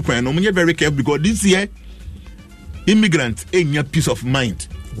know more to cry. No, we're very careful because this year immigrants ain't your peace of mind.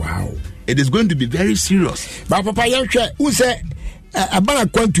 Wow. It is going to be very serious. But Papa Yansha, who say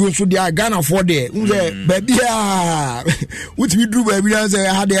about quantum so they are Ghana for there. Who say baby what we do baby say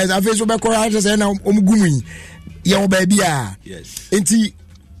had there's a face of correct say now gumi. Your baby yes. Enti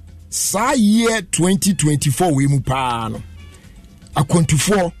sa year 2024 we mu pa no. A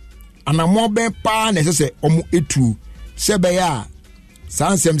 24 and a more ben pa na say omo etu se be ya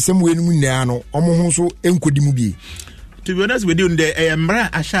sansem we nu nyano omo ho so enkodi mu bi. To be honest with you, the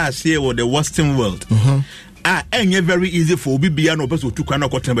Emra Asha say with the Western world. Ain't very easy for Bibia no person to cannot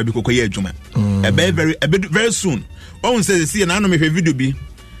cotton baby cocoa juma. Very soon. One says see an anime video be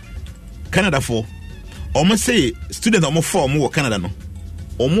Canada for almost say students almost for more Canada no.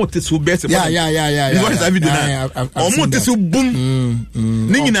 Almost this who best. Yeah. What is that video now? Almost this who boom.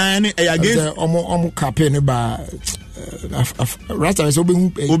 Ningina any against almost campaign about Rasta is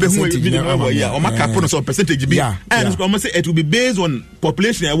percentage. Yeah, or my cap so percentage be. And it's almost say it will be based on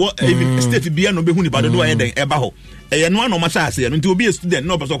population and what even state be no be huni but do I then eba ho. E no no masha say no be a student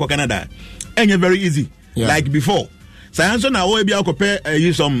no person Canada. And very easy like before. Science na we be compare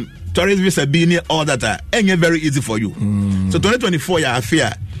use some tourist visa be all that and very easy for you. So 2024 ya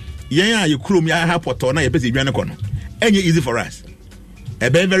affair. Yeah, you chrome ya airport or na you pay the kono. And easy for us.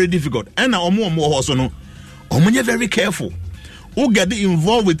 Very difficult. And na omo also no. You're very careful. Who get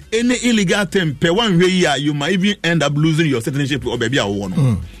involved with any illegal thing per one way you might even end up losing your citizenship or baby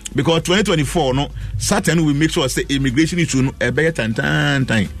one. Because 2024 no certain will make sure say immigration issue no a better time.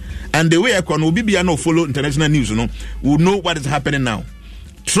 And the way I can be no follow international news will know what is happening now.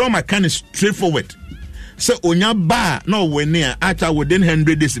 Trauma can is straightforward. So onya bar no when near after within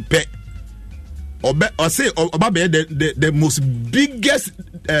 100 days pay. Or say about the most biggest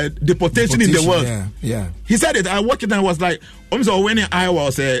deportation in the world. Yeah. He said it. I watched it and I was like, so when I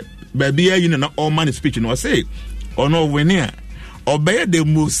was baby, all man speech, I say, or no, when or by the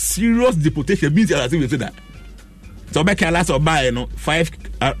most serious deportation means I think we say that. So back last or by 5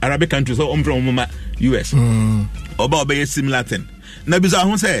 Arabic countries or from US. Or about a similar thing. Now,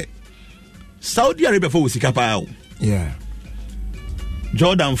 because say Saudi Arabia for Sikapa. Yeah.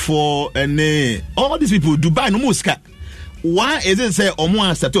 Jordan 4 and all these people Dubai no muska. Why is it say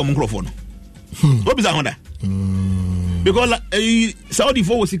omo start omo microphone? What is that Honda? Because Saudi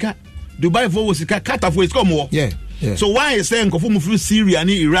for Sika, Dubai for Sika, Qatar for is come. Yeah. So why is saying Kofumu through Syria and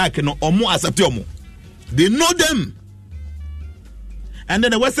Iraq no omo accept omo? They know them. And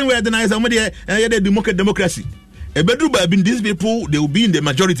then the Western world denies somebody the democracy. A bedroom by these people they will be in the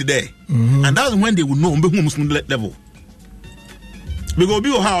majority there. And that's when they will know Muslim level. Because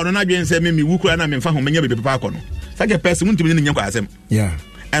be how on again say me wuku na me fa ho menya be papa akono such a person won't be nyam kwa asem. Yeah.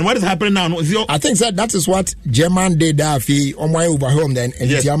 And what is happening now I think that is what German did that fi omo over home then and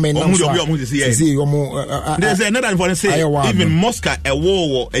yes. There's another one say even Moscow a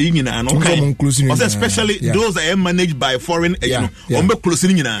war a nyina and okay especially those that are managed by foreign close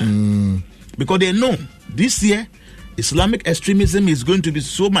nyina because they know this year Islamic extremism is going to be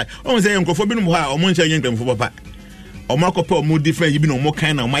so much. Omo say nkofo bi no ha omo ncha yen nkofo papa Omo more different, you know, more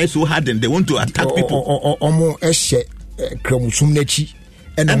kind of my so hard and they want to attack people. Omo eshe kramusum nechi.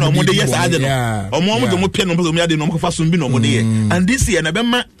 And omo de yes I don't know. Omo de mo pia no mo de no mo fa sum bi no mo de. And this year na be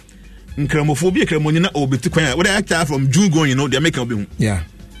ma nkramophobia kramoni na obeti kwan. What they act from June going, they're making obi. Yeah.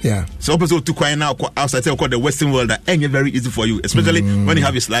 Yeah. So opposite to quite now outside the Western world that ain't very easy for you, especially when you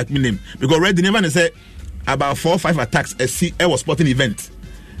have a slight name. Because already never say about 4 or 5 attacks a was sporting event.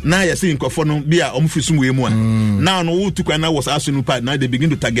 Now you're seeing Kofono be a way more. Now no to quite now was asking part. Now they begin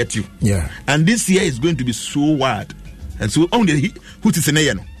to target you. Yeah. And this year is going to be so wild. And so only who is in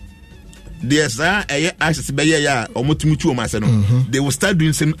a there's they will start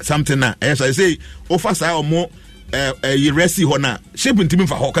doing something now. As I say, offers are more resi hona shaping team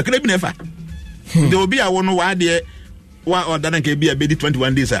for hoka can be never. There will be a one why there or that can be a baby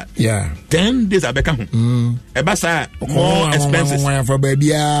 21 days. Yeah, 10 days are become a bassa more expenses for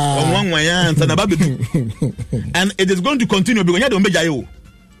baby on 1 way and and it is going to continue because you don't be jail.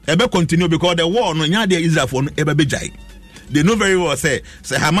 Ebe continue because the war no nya there Israel for ebe be jai. They know very well say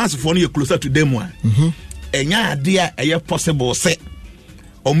Hamas for you closer to them one. Enya there a possible say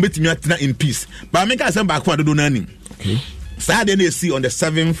on betimi atena in peace. But make us back for do nani. Okay. Saturday they see on the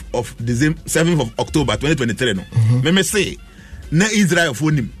 7th of December 7th of October 2023 no. Me say na Israel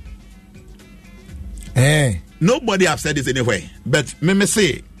for him. Nobody have said this anyway, but me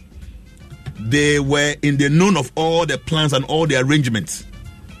say they were in the known of all the plans and all the arrangements.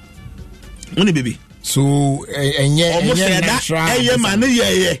 Money baby. So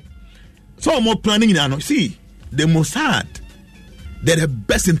so more planning now. See, the Mossad, they're the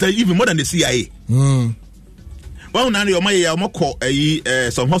best in even more than the CIA. Well, now you're my call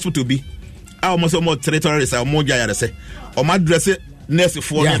some hospital be almost more territories are more jaya say or my dress nurse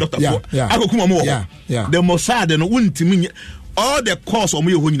for doctor for I go come more. The Mossad and wouldn't mean all the costs of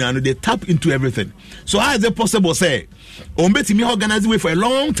me they tap into everything. So how is it possible say on bet me organize way for a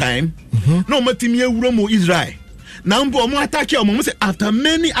long time? No bet me Romo Israel. Now mo attack you say after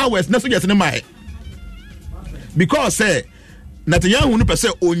many hours na so just na mai. Because say Netanyahu no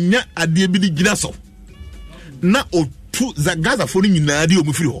pese onya ade bi di gina so. Na otu za Gaza for nyina ade o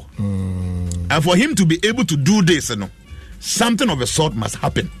mufiri ho. And for him to be able to do this, you know, something of a sort must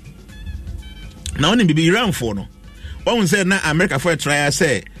happen. Now when be Iran for no. One say na America for try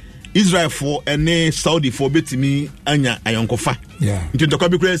say Israel for any Saudi for betimi anya ayonkofa. Yeah. Into the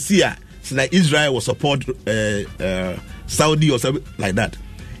Kabikwe Sia, so that Israel will support Saudi or something like that.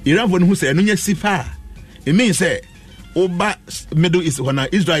 Iran for who say no sipa. It means say over Middle East when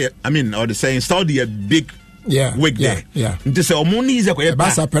Israel, I mean, or the saying Saudi a big wig there. Yeah. Into say omoni is a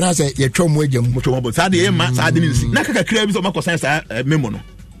basa penase ye twom wegem. But Saudi e ma Saudi ni si. Na kaka kire bi so mako science memo no.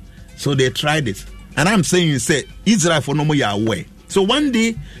 So they tried it. And I'm saying, say, Israel for no more away. So one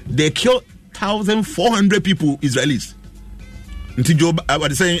day, they killed 1,400 people, Israelis. Until Joe, I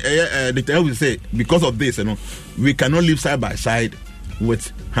was saying, the tell will say, because of this, you know, we cannot live side by side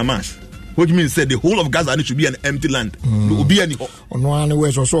with Hamas. Which means, say, the whole of Gaza should be an empty land. There will be any. On one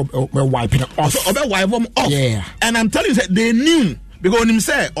way, also wiping off. Wipe them off. Yeah. And I'm telling you, that they knew. Because when him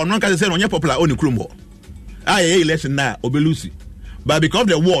say, on one case, say, on your popular, only Krumbo. Election now, Obelusi. But because of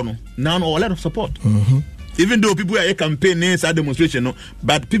the war, now a lot of support. Even though people are campaigning, a demonstration, no,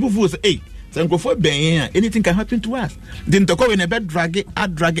 but people who say, hey, anything can happen to us. Then to go in a bed drag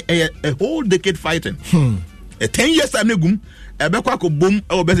a whole decade fighting. 10 years time, a back boom,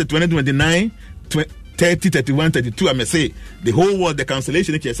 our best 2029, 30, 31, 32. I may say the whole world, the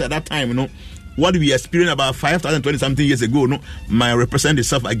cancellation at that time, you know, what we experienced about 5,020 something years ago, no, might represent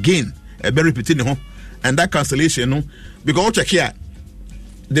itself again, a very repeating, and that cancellation, no, because check here.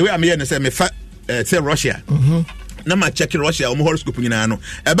 The way I'm here and say me say Russia. Now I check Russia on horoscope no.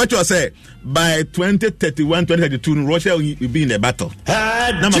 I bet you say by 2031, 2032, Russia will be in a battle.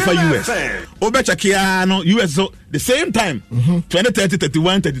 Now for US. Oh, bet check here no US so the same time 2030,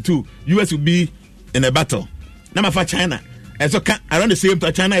 31, 32, US will be in a battle. Now for China. And so around the same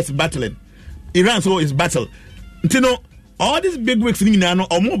time China is battling. Iran so is battle. You know all these big wigs in no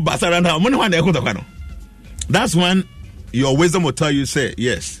or more bass around how money one. That's when your wisdom will tell you, say,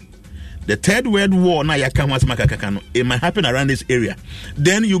 yes, the Third World War, it might happen around this area.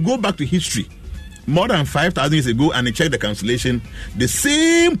 Then you go back to history, more than 5,000 years ago, and you check the cancellation, the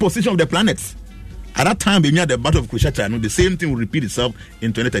same position of the planets. At that time, near the Battle of Kushata, the same thing will repeat itself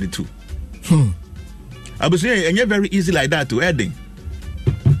in 2032. I was saying, and you're very easy like that to adding.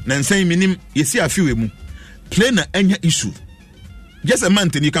 Then saying, meaning, you see a few plain any issue. Just a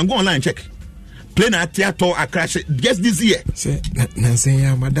month, and you can go online and check. Plane at theater a crash just this year. Say Nancy,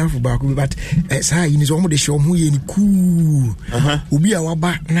 Madame for back, but as I in his own the show, who in cool. Ubi our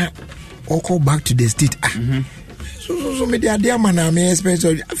back now, or call back to the state. So me dear man, I may expect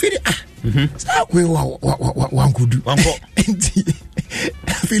I feel one could do. One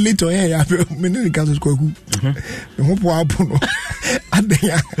I feel it to air. Many councils go.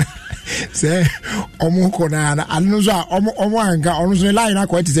 say omo kona anu so omo anka onu so line na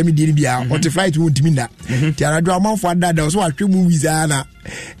ko tese me di bia o te flight won't mean that ti anadu amanfo adada so ahwe mu visa na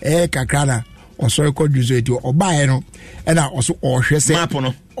kakra na oso ko juzo eti obae no e na oso ohwe se map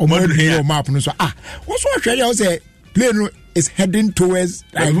no omo map no so oso ahwe ya o say plane is heading towards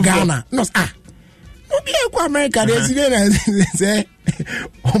Ghana no be kwa America dey see na say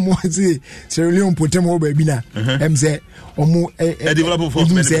omo say Sierra Leone potemo baby na say omo develop for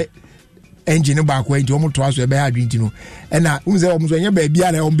say engine back when to omo to aso e be adwinti no and na say omo so nya baby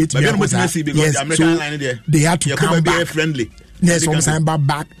na omo beti because the American line there they had to come back friendly yes omo sign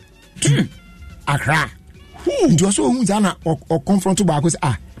back to Accra nti oso hu na o confront back say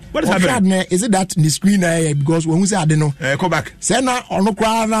what is happening? Is it that in the screen because when we say I don't know come back say na onu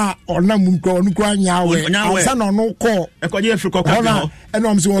kwa na ona munko onu kwa nyawe say na onu call ekoje Africa call and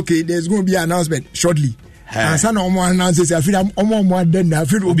I'm say okay there's going to be an announcement shortly and say na omo announce say afira omo den na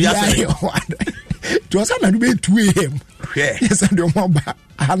afira obi aye to say na do be 2 a.m. yes and omo ba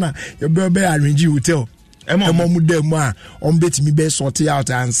ana you be arrange hotel emo mu dem a on betimi be sort out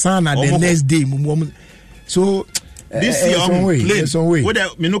and san na the next day so this year plane whether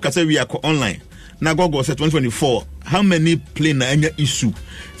me no can say we are online na go say 2024 how many plane na anya issue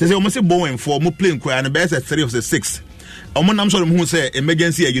say almost say Boeing for mo plane kwa na be say 3 of the 6 omo nam so mo say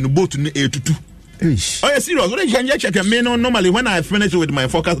emergency you know boat no 822 oh yeah serious what you check me no normally when I finish with my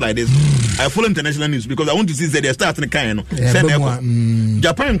forecast like this I follow international news because I want to see that they start in the kind no say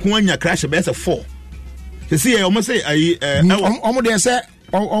Japan ko anya crash be say 4 see almost say omo dey say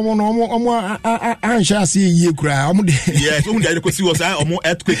omo ansha see ye kura omo de yes omo dey ko see was omo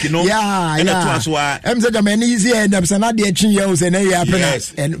earthquake no and that was em say Germany easy and em say na dey chin ye say na ye happen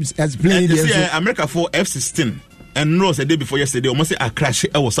and as playing the America for F-16 and no say day before yesterday almost say a crash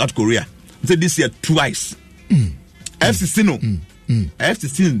was South Korea say this year twice F-16 no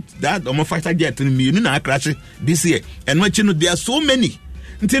F-16 that almost fighter jet me na crash this year and what you know there are so many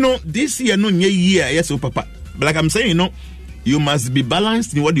you know this year no year yes papa but like I'm saying you know you must be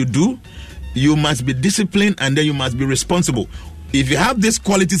balanced in what you do. You must be disciplined, and then you must be responsible. If you have these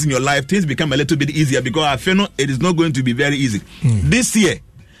qualities in your life, things become a little bit easier because I feel it is not going to be very easy. This year,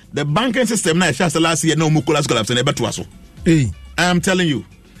 the banking system now just last year no mukulas collapse never to us. I am telling you,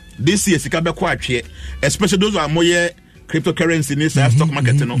 this year sikabe kwache, especially those who are more cryptocurrency in this stock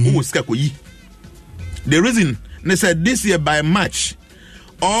market. The reason they said this year by March,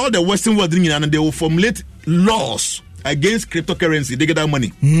 all the Western world and they will formulate laws against cryptocurrency. They get that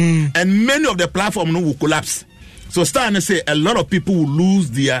money, and many of the platforms will collapse. So starting to say a lot of people will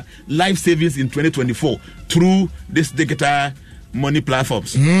lose their life savings in 2024 through this digital money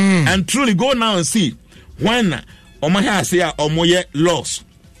platforms. And truly go now and see when Omaha say Omoye loss.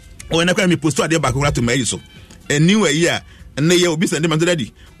 When I can post to the back to me so a new year and the year will be sending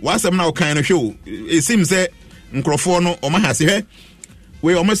ready. What's now kind of show? It seems that Microphone Omaha say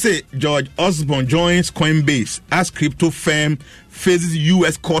we almost say George Osborne joins Coinbase as crypto firm faces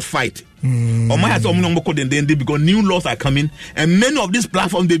U.S. court fight. Because new laws are coming and many of these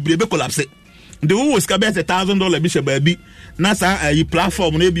platforms they be collapse. The who was cabe $1,000 bishop baby. Nasa a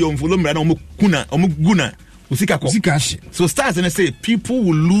platform maybe on follow me guna. So start and say people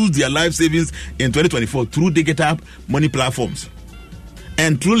will lose their life savings in 2024 through digital money platforms.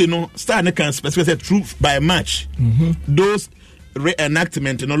 And truly no start can specify truth by March. Those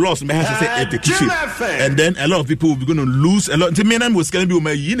reenactment laws may have to say execution, and then a lot of people will be going to lose a lot. To me, I'm going to be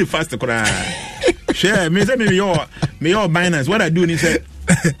my university. Share me your Binance. What I do is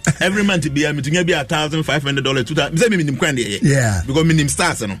every month to be a meeting be $1,500, $2,000. Yeah, because my name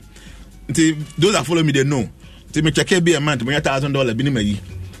starts. Those that follow me they know. To me check be a month, me $1,000. Be me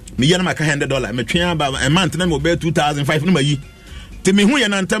yana my $100. Me train about a month, then will be $2,500. To me who you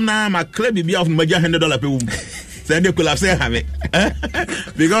nantem na my club be off my $100 per send you collapse have it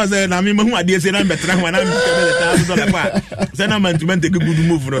because na me who ade say na betra when I'm $1,000 say na man to take a good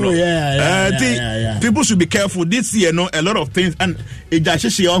move no. People should be careful this year no a lot of things and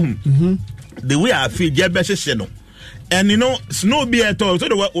the way I feel je no. And you know snow be at all so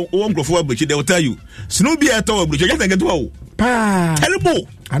the one go for they will tell you snow be at all just get wow terrible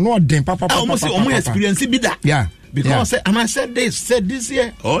I know them papa almost experience be that because I said this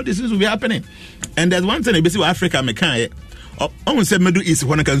year this is will be happening. And there's one thing basically Africa me can almost say Middle East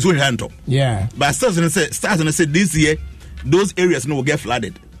when I can zoom hand up. But start and say this year those areas will get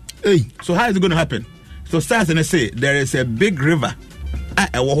flooded. So how is it going to happen? So start and say there is a big river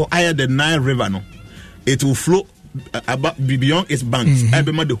higher than Nile River no. It will flow beyond its banks.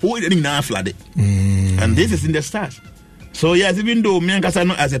 The whole thing now flooded. And this is in the stars. So yes, even though me and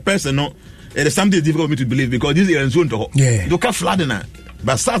Kasano as a person no, it is something difficult for me to believe because this is zone to look at flooding now.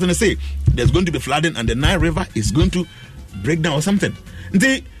 But stars and say there's going to be flooding and the Nile River is going to break down or something.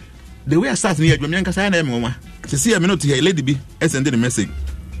 The way I start here, to see a minute here, lady be sending a message.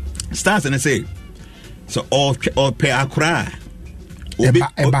 Stars and say, so or pay a cry.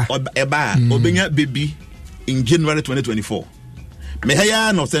 Obenya baby in January 2024. Me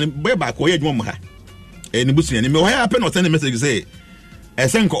haya no send way back where you want and busi and me haya pen or send a message say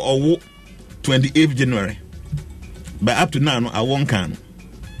esenko owo 28th January. But up to now I won't can.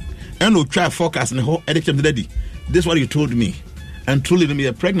 And no try forecast and whole edition daddy. This is what you told me. And truly me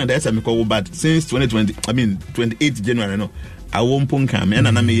a pregnant as I'm called but since 28th January no I won't pon come and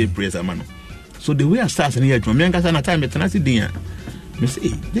I may praise a man. So the way I start in here to me and time it's nice dinner. You see,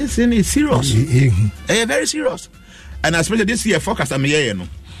 this thing is serious. Very serious. And especially this year forecast I'm here,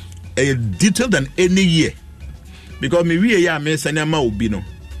 detailed than any year. Because me we me send ma obi no.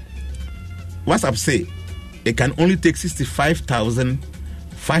 WhatsApp say it can only take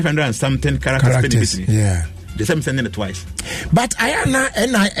 65,500 and something characters. Yeah. The same sending it twice. But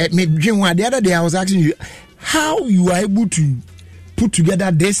the other day I was asking you how you are able to put together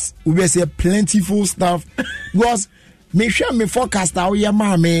this we say plentiful stuff because me sure me forecast out your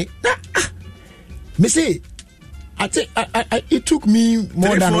mommy. Me say I think it took me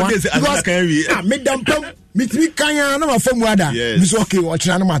more than 1 days because me damn me kanya na from wada me say okay watch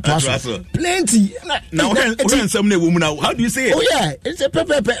na ma to aso plenty now when some woman how do you say it? Oh yeah, it's a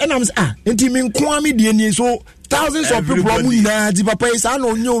pepe and I'm enti me nko am de ni so thousands of people mu na di papa is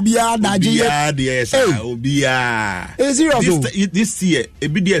no nyo obi adaje yes obi this year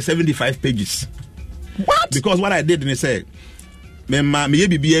it be there 75 pages. What? Because what I did and say me ye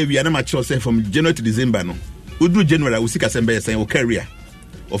bibia wi na ma cho say from January to December no udu January we seek assembly saying or career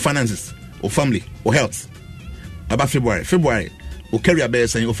or finances or family or health. About February, or career bear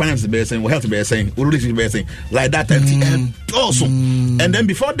saying, or finance bear saying, or health bear saying, or relationship bear saying, like that, and also. And then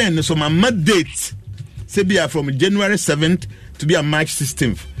before then, so my mad date, say be from January 7th to be a March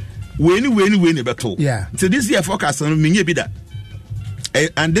 16th. When battle. Yeah. So this year forecast on me be that.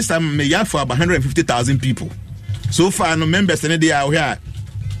 And this time me have for about 150,000 people. So far, no members and they are here.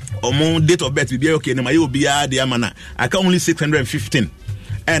 Or more date of birth will be okay. No, my be the amana. I can only 615.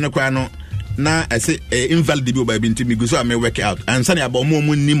 And no. Now I say invalid debut by being to me so I may work out and sunny about more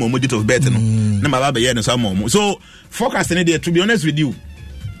money more date of birth no my baba here no some more so focus in there to be honest with you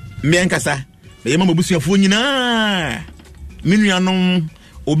me ankasa me mama busuafo nyina me nuanom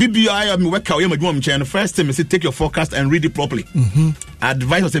obi bia me work out my chain first time say take your forecast and read it properly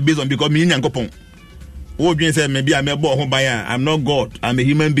advice was based on because me nyankopon what you say maybe I'm a boy I'm not God, I'm a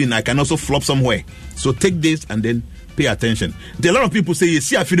human being, I can also flop somewhere, so take this and then pay attention. There are a lot of people say, you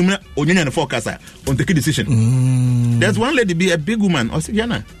see a film on the forecaster on take a decision. There's one lady, be a big woman. I said,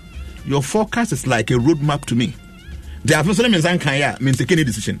 Jana, your forecast is like a roadmap to me. There are also means taking a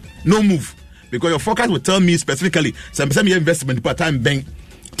decision. No move. Because your forecast will tell me specifically some investment per time bank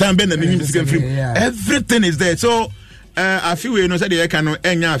everything is there. So I feel that I can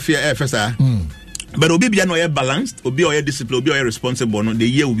fear FSR. But obi be no balanced, obi or disciplined, obi or responsible. No, the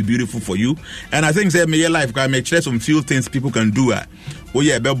year will be beautiful for you. And I think say my life can make some few things people can do. Oh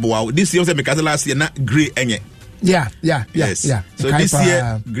yeah, this year because last year not grey enye. Yeah. So this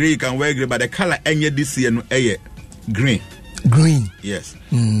year grey you can wear grey, but the color enye this year no green. Green. Yes.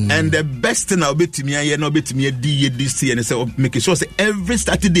 And the best thing I'll be to me here, no be to me this year, and say make sure say every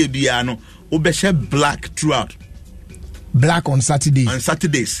Saturday be no obeshe black throughout. Black on Saturdays. On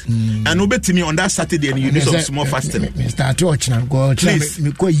Saturdays. And obey to me on that Saturday and you do some small fasting. Mr. Church now go. Please. Very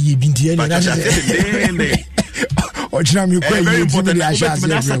important.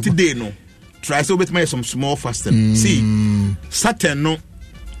 That Saturday no. Try so with me some small fasting. See, Saturn no.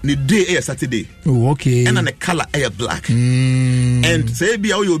 The day is Saturday. Oh, okay. And then the color is black. And say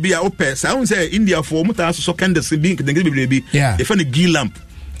be how you be open. Sound say India for muta so candles being the yeah. They find a ghee lamp.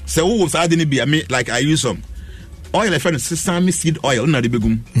 So what was I didn't be? I mean, like I use some. Oil I find sesame seed oil na the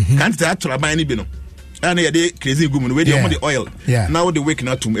begum. Can't that try buy any bino. And they crazy gum where the oil. Yeah. Now they waking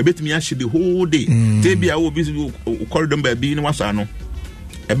up to a bit me actually the whole day. Maybe I will be call them by being wasano.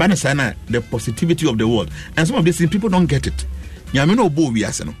 A banner sana the positivity of the world. And some of these people don't get it. Yamino bo we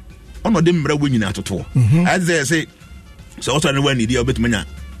asano. On of them winning out at all. As they say, so also when the deal bit mania.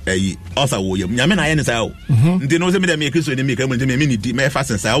 Also, Yamina and Sao. They know them make us when they make a minute, may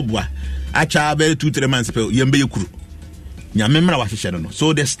fast and Saubwa. I charge 2-3 months per Yambe crew. Yamemra was a shadow.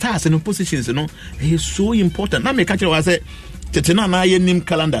 So the stars and positions, is so important. Now, me catch was a Tetana name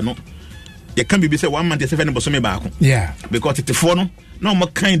calendar. No, it can be said 1 month, 7 Bosome back. Yeah, because it's a phone. No more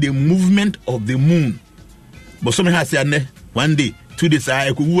kind of movement of the moon. Bosome has 1 day, 2 days.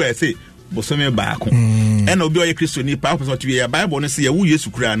 I could say Bosome back. and obi oye Christian ni pa so twe Bible no say wu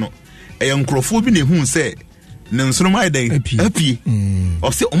Yesu kura no e nkrofo bi na hu say ne nsoro mai den apie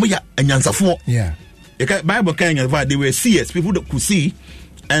o say omo ya anyansafo yeah Bible kan yan they were seers, people that could see,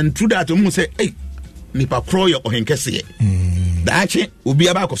 and through that omo say hey nipa kro yo ohenkese daache obi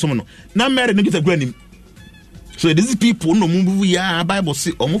aba akosom no na mere no gita granim. So these people no move ya Bible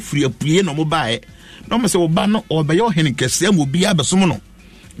say omo free apue no mo bae no mo say oba no oba yo ohenkese am obi abesom no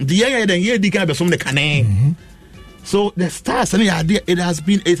the year den ye di kan abesom ne kane. So the stars and it has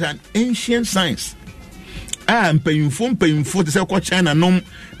been an ancient science. Painful to say China no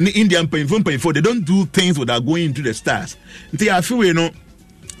Indian painful they don't do things without going into the stars. I feel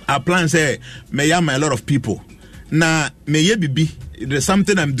our plan say may a lot of people. Now may be there's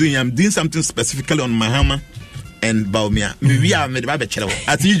something I'm doing something specifically on Mahama and Baumia. Maybe I made a channel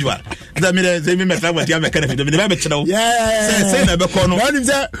as usual. That means they may have what you have a kind of the channel. Yeah, say never corner. What is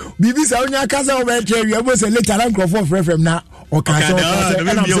that? Bibi Saunia Casa over here. You almost a little uncle from now. Okay,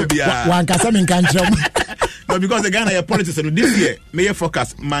 one Casamin country. But because the Ghana politics and this year, may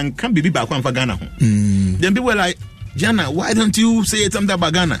focus man can't be back one for Ghana. Then people like Jana, why don't you say something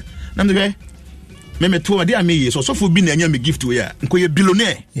about Ghana? I'm the guy. Me to dear me so for being a me gift to ya. Nko ye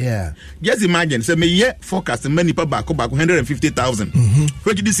billionaire. Yeah. Just imagine say me ye forecast money per back 150,000.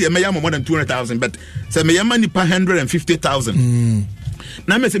 Which this year me more than 200,000, but say me money per 150,000.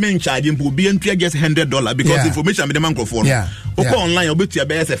 Now me say me in charge will be into just $100 because information me the man for. Yeah. Okay, online you bet you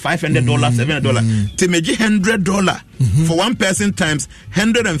say $500, $700. To make $100 for one person times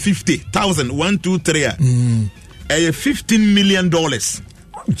 150,000. 1, 2, 3. $15 million.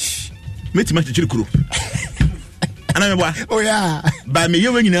 Ouch. Me to match crew. And I'm oh yeah. By me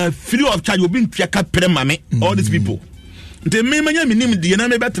you free of charge will be mame all these people. They me manya me name the na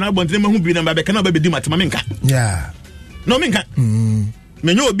me better na bonte who be na be kana be di matemaminka. Yeah. No minka.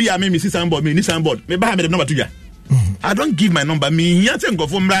 Me no be a me see somebody me ni somebody. Me ba me the number to ya. I don't give my number. Me yante go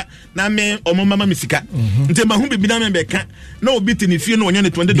for mra na me omo mama me sika. Nte ma hu be na me be ka. No be tin if you no onye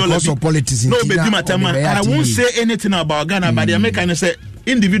 $20. Because of politics. No be di matema. I won't say anything about Ghana but the American say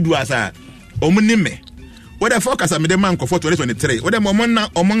individuals are omunime. What the focus am the man for 2023. What the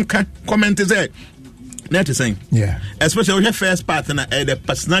omonka comment is there. Net is saying. Yeah. Especially your first partner the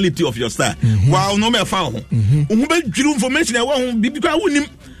personality of your star. Wow, no me found. Information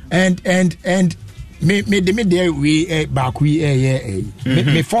and me there we back we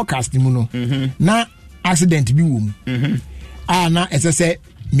me forecast mu no. Na accident bi wom. Na as say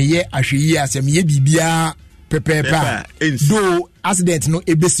me ye ahwe asem me ye bibia pepepa do accident no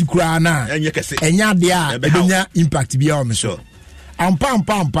ebesi kura na enya de a ebenya impact bia o me so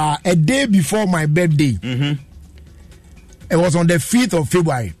ampa a day before my birthday it was on the 5th of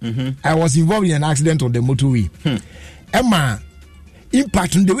February I was involved in an accident on the motorway Emma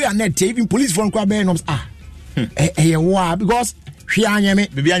impact on the way I net even police from Kwabe noms because she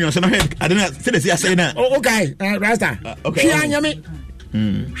anyame bibi anyo so no head I don't know say na okay rasta she anyame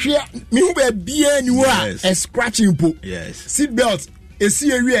she me who be bia ni wa a scratching po seat belt a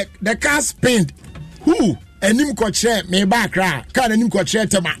see a the car spinned who enim ko chere me back ra car enim ko chere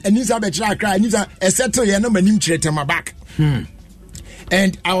tema enim sa be chere kra enim sa a settle ye no manim chere tema back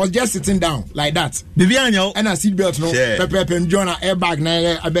and I was just sitting down like that bibi anyo and a seat belt no pepe John airbag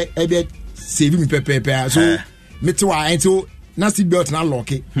na I save me pepe so me to I to na seat belt na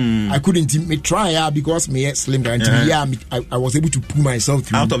lock it I couldn't me try because me slim down I was able to pull myself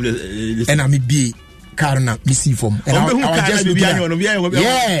through out of the and I me be car na me see from and I was just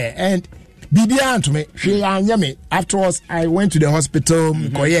and Bibian to me she anyame afterwards I went to the hospital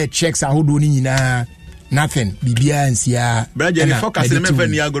checks I do ni na nothing Bibian sia brother the focus na me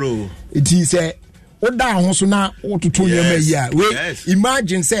fa agro it is say oda ho so na ototo nyama ya we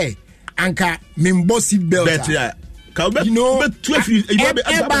imagine say anka membo seat belt you know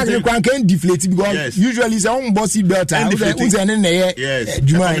airbag can deflate because usually it's on bossy belt you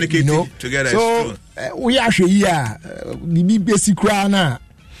know so we are here the basic crown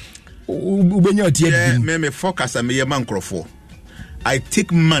me focus am ye man crofo I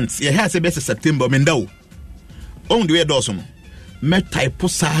take months ye has a best September mendao on the way dosom me type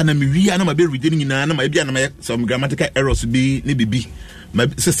sa na me wi na ma be reading na ma bia na some grammatical errors be ni bibi my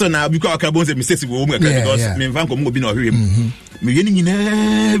sister now because I can't say mistakes because me van come go be no hwem me wi ni na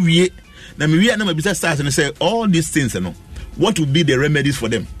wi na me wi na ma bisa start and say all these things no what would be the remedies for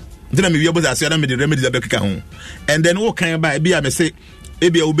them then me wi able to say na me the remedies that be ho and then what kind by be I say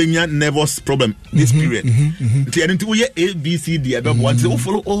ebi obenya nervous problem this period until we A B C D about what so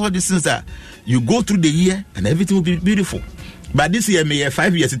follow all these things that you go through the year and everything will be beautiful But this year, me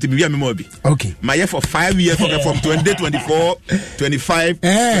 5 years it me more be. Okay. My year for 5 years from 20, 24, 25,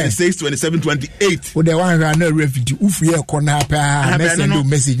 26, 27, 28. Oh, the one I know refugee. Uf ye corner pa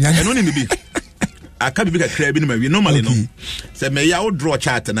message. I don't need to be. I can't be a crab in my way. Normally, no. Say me I will draw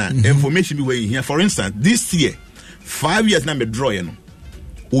chart na information be way here. For instance, this year, 5 years na me draw you know.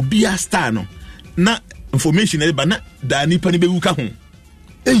 Obi a star no. Na information but na da nipa ni be wuka ho.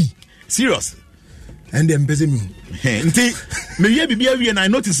 Hey, serious. And then person me. Nti me ye bibia we and I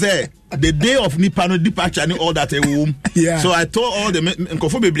notice say the day of nipa no departure and all that home. Yeah. So I told all the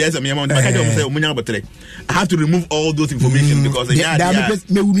nkofo bebre as me amount I say omunya botre. I have to remove all those information because me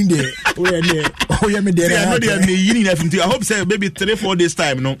wuni there. Oh yeah me there. I know they me yini na finti. I hope say maybe 3-4 days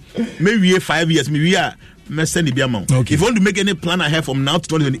time no. Maybe 5 years me are send the amount. Okay. If you want to make any plan ahead from now to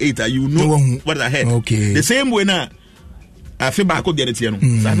 2028, you know what is ahead. Okay. The same way now. I feel back up the other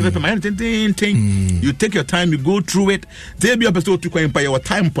you take your time, you go through it. There be a person to empire your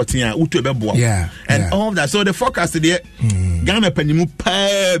time potting out to yeah, and all of that. So the forecast today, Ghana penny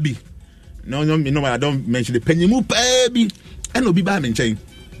baby. No, I don't mention the penny baby. And no be bad in chain.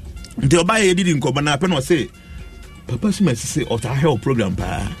 The Obaya didn't go, but now pen or say, Papa say of the health program.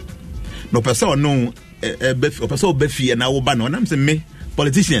 No person no a person Befi and I will ban on. I'm saying me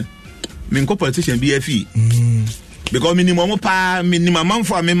politician, me politician BFE. Because minimum man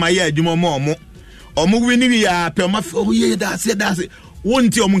for me my year do more omo winning ya pe ma oh yeah that's it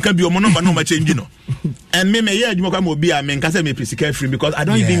won't you can be your number no change no and me year do more be I mean can say me physical free because I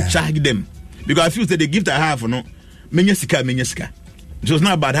don't even charge them because I feel that the gift I have no menya sika so it's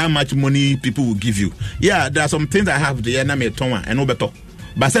not about how much money people will give you. Yeah, there are some things I have there na me tonwa and no better.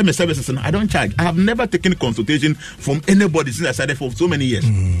 But say my services I don't charge. I have never taken consultation from anybody since I started for so many years.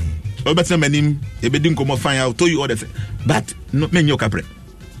 But my name, I'll tell you all that. But not many capre.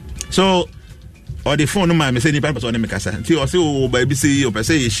 So, or the phone, my message, purpose on the Mikasa. Until I say, oh, baby, say, or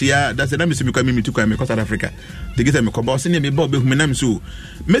say, share, that's the name to come to come South Africa. They get them a cobalt, send me Bob, whom I'm so.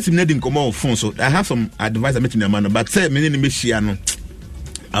 Met him needing come out phone. So, I have some advice I'm making a man, but say, many Michiano.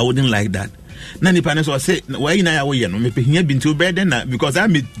 I wouldn't like that. Nani panels or say, why in I way, maybe he had been too bad than because I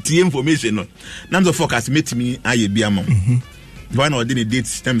made the information. None of forecast met me, Ayebiafo. One or didn't date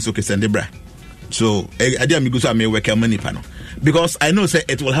them so Sandebra. So I didn't go to me work money panel because I know say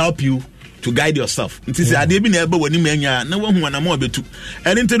it will help you to guide yourself. It is I didn't able when you mania no one who want more to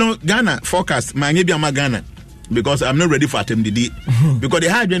and into Ghana forecast my Ayebiafo Ghana because I'm not ready for them the day because the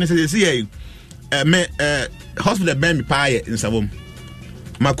hard Genesis say hospital ben me pay in Savom.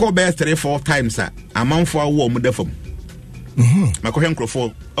 My call bear 3-4 times amount for a war mudefum. My cohen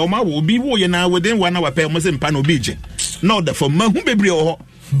crofo. Oh my will be war now within 1 hour per Muslim panel beach. No, the for my who be or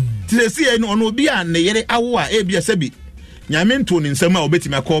to see no be an yere hour abia sebi. Yamin in summer obey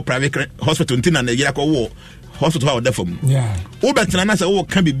my call private hospital and the Yako war hospital or defum. Yeah. Oh, but Nana say, oh,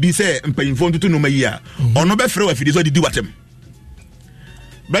 can be say and paying phone to no my year. Or no better if it is what you do at him.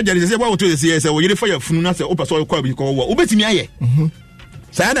 But there is a way to say, so you for your funeral, say, open soil call war. Obey me aye.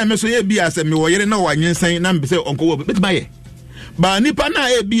 Sada me so ye bia se me wo yere na wanyen san na mbese onko wo beti baye ba nipa na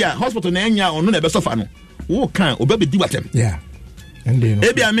e bia hospital na anya ono na be sofa no wo kan obabe di watem yeah and then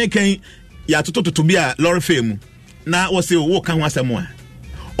e bia me kan ya tototo bia lorry fame na wo se wo kan ho asem a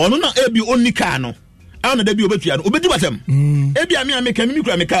ono na e bi onni ka no ana da bi obetua no obedi watem e bia me kan mi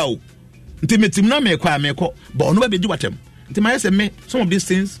kura me ka o nti metim na me kwa me ko ba ono be di watem nti my say me some of these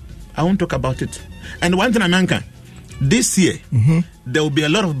things I won't talk about it. And one thing I'm can this year, there will be a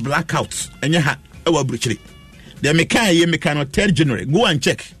lot of blackouts. And you have our breachery. The mechanical 3rd January. Go and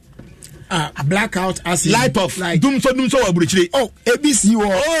check. A blackout as light off. Like doom so breachery. Oh, ABC.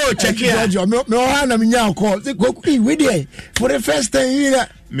 Oh, check here. No, call. Go with you for the first time here.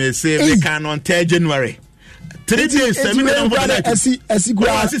 Me say we can on 3rd January. 3 days, 7 minutes.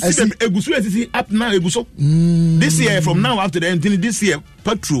 Up now, this year, from now after the end, this year,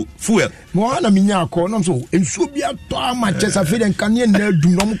 petrol, fuel. For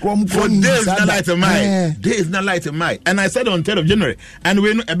days, not light of mine. Days, not light of mine. And I said on 3rd of January, and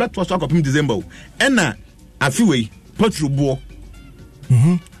we know about to talk of him December. And now, a few way, petrol boy,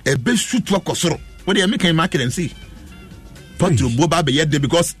 a best shoot to a cosro. What do you make a market and see? Petrol boy, baby, yet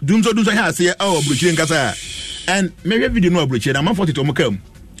because Dunzo has say, oh, Bruce Kasa. And maybe video no abroad. I'm 40 to come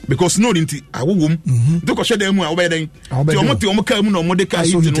because no dinti I womb. Do ko shede mu obeden. Ti omo ti omo ka mu no mo de ka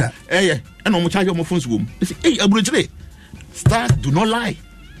yiti no. Eh and omo charge omo phones wom. Hey abroad. Stars do not lie.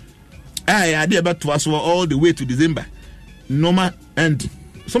 I did about to us all the way to December. Normal and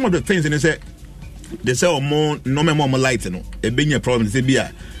some of the things and they say more normal more light no. E be your problem say be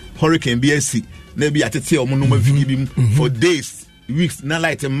a hurricane BSC. Na be atete omo no ma for days, weeks na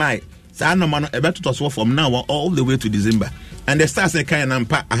light in my So no man about to us from now all the way to December. And the stars say kind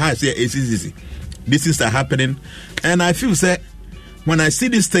of aha say it's easy. These things are happening. And I feel say when I see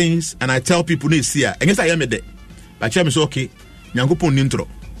these things and I tell people need see I guess I am a day. But I'm so okay. Nyankopon intro.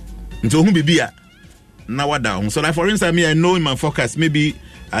 Until who be now down. So like for instance, I know in my forecast maybe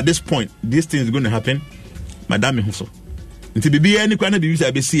at this point this thing is going to happen. Madame Huso. Until be any kind of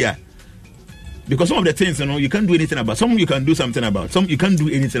be see because some of the things you can't do anything about. Some you can do something about. Some you can't do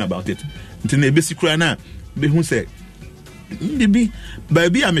anything about it. Until the basic crana be who say maybe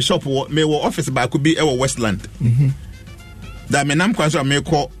I'm a shop me office but could be our Westland. That me nam kwanso me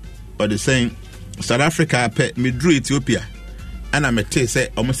call or the saying South Africa pe me drew Ethiopia and I me tell say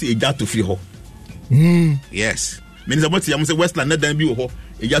almost a got to free ho. Yes. Means about you say Westland not then be ho.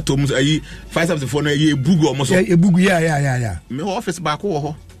 A got to almost a 574 a bugu almost. A bugu yeah. Me office back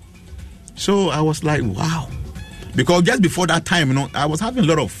ho. So I was like, wow. Because just before that time, I was having a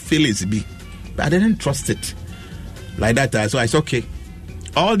lot of feelings but I didn't trust it. Like that, so I said, okay.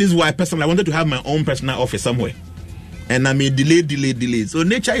 All this while personally, I wanted to have my own personal office somewhere. And I may delay. So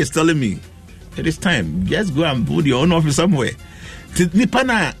nature is telling me, it is time. Just go and build your own office somewhere. So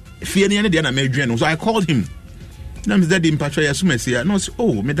I called him. I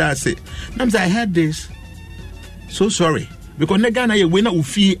heard this. So sorry. Because Negana, you win a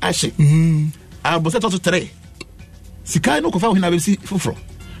fee ashe. I was also today. Sikai no kofa when I see fufro.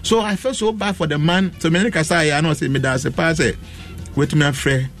 So I felt so bad for the man. So many say I know say me da se pass wait me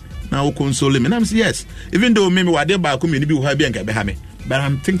afraid now console me. And I'm say yes. Even though me wade ba ko me ni bi wo ha bi enka be ha me. But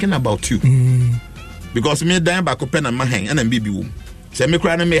I'm thinking about you. Because me dan ba ko pen na mahan and be wo. Say me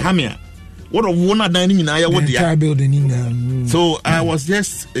kra na me ha me. What of one dan ni nyina ya wo dia. So I was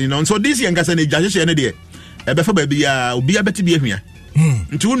just so this year nka say na jaje ne de. E be fa ba bi ya obi abeti bi ahua.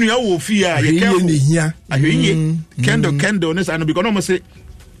 Nti wo nua wo fi a ye ahwe candle ne sa no because no mo say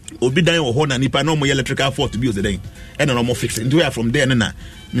obi dan wo ho na nipa no mo electrical fault to be the day and no mo fix it. Do from there na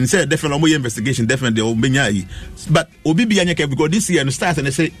mean say definitely mo investigation definitely o benya yi but obi bi anya because this year no start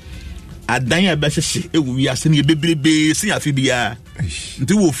and say adan ya be hye e wo wi ase ne bebrebe sin afi bia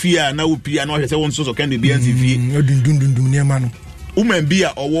nti wo fi a na wo pia na wo say won so can be BNTV dundundundum ne ma no woman bi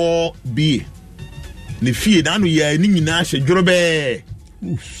a owo bi ne fie na no ya ni nyina hye dworobe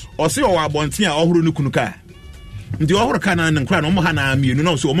o se o abonten a ohoro ne kunuka nti ohoro kana ne nkra no mo ha na mienu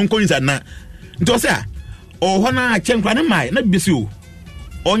na so o mo nkonza na nti o se a o ho na chenkra ne mai na bisi o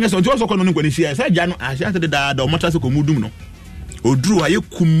onye so nti o so kono ne kwani hia sa gya no ahia te da o mota se ko mudum no oduru aye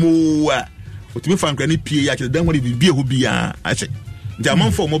kumo a o timi fa nkra ne pie ya che dan ho bi ho bia ache nti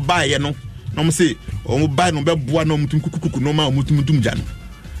amanfo mo bae no no mo se o mo bae no be boa no mutum kukuku no ma mutum gya no.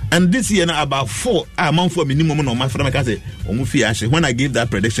 And this year now about 4 months for minimum no my friend can say when I gave that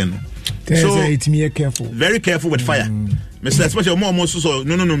prediction. So it's me careful. Very careful with fire. Mr. Especially more so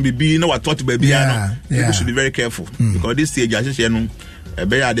no be no what thought baby people should be very careful because this year just no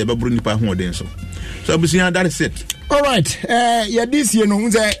bear the bring nipa ho den so that is it. All right. Yeah, this year no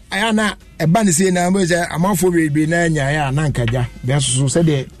say ayana e ba ne say na mo say amanfo bebre na nya ya na nkaja be so say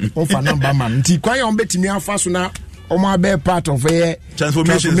the offer number man nti kwan on betimi afa so na omo be part of a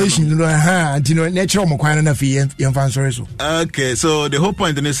transformation natural mo kwan na fi yan fan sorry so. Okay, so the whole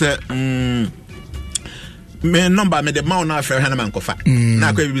point is me number me the man na fair man kofa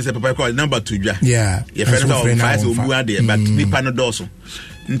na ko bi say papa call number 2 dwa yeah your friend of 5 so bu ade but nipa no do so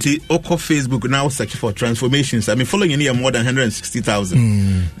nti oko Facebook now search for transformations. I mean following here more than 160,000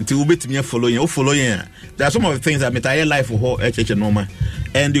 nti we bet me following there are some of the things that metaya life for HH normal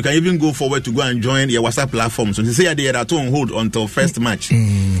and you can even go forward to go and join your WhatsApp platform so they say they are on hold until first match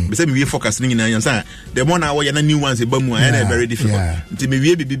be say me focus ni na yansa the more now we new ones e bamu and very difficult nti me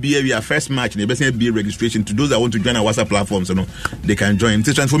we are first match they be say be registration to those that want to join our WhatsApp platform so no they can join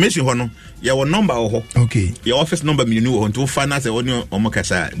nti transformation ho no your number ho okay your office number me know until finance on your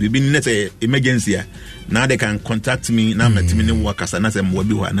we been net emergency now they can contact me now met me workers and say mo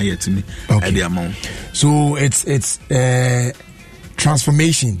bi ho na yet me at the amount so it's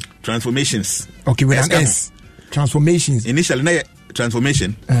transformations okay with an S transformations initially na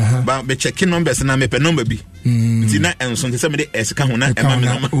transformation but be checking numbers na me pe number bi nti na enso nti say me dey S ka ho na e ma me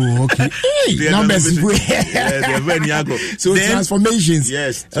number okay numbers so then, transformations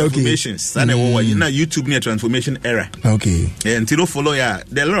transformations and na YouTube near transformation era okay until you follow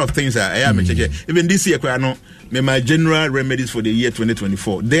there are a lot of things I me check even this year no my general remedies for the year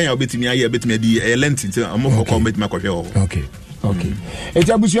 2024 then I'll bet me a year bet me the length until I'm more comment my okay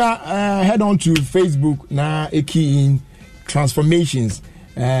Etabusia head on to Facebook na a key in transformations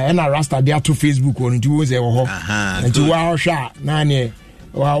and a rasta there to Facebook on into ze ho and to wa sha na ne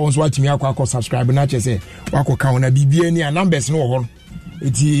wa won so atimi akwa subscribe na che say wa ko kan na bibia ni numbers no ho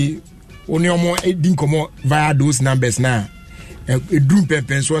eti only more dinkomo via those numbers now. A doom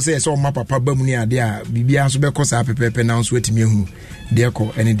pepen so say so my papa bamuni adea bibia so be kosa pepe now so wetimi hu de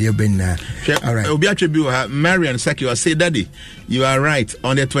ko any de ben na. All right, obi attribute Marian Saki say daddy you are right.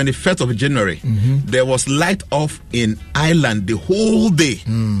 On the 21st of January there was light off in Ireland the whole day.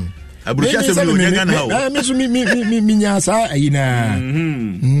 Abuja se mi ngan how me so mi nya sa ayina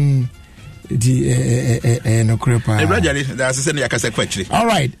no crepa all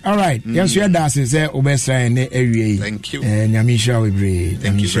right yes you that say obesra ne awie thank you nyamisha we bre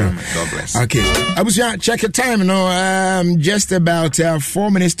thank you very much, God bless. Okay abusia check the time just about 4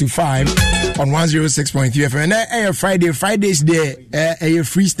 minutes to 5 on 106.3 FM and Fridays there a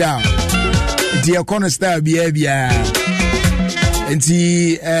freestyle the corner style bia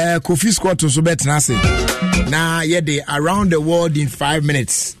nti Kofi Scott so betna say na yede around the world in 5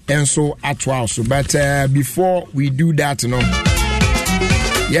 minutes and so at so but before we do that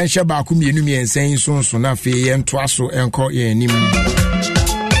yen shaba ku mienu mi ensen so na fe yen to aso enko yen nim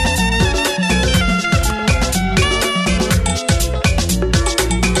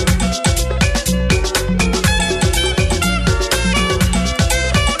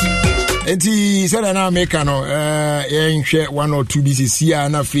enti sada na America no yen hwe 1 or 2 BCC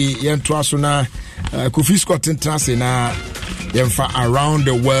na fe yen to aso na Kofi Scott Trance na yemfa around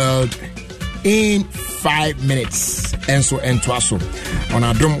the world in 5 minutes and so entwaso on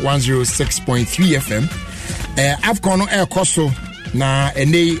Adom 106.3 FM Afcon no air koso na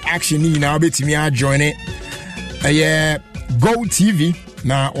ene action ni na obetimi a join it Go TV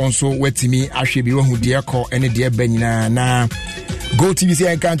na also wetimi ahwe bi wahu de ko ene de ba nyina na Go TV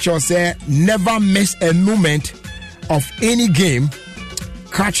say can say never miss a moment of any game,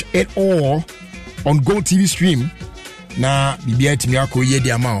 catch it all on Go TV stream. Na bibia timi akoye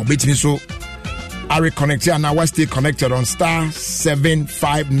di ama betimi so are connected and now stay connected on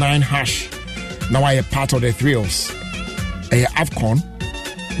 *759#. Now I am part of the thrills. Afcon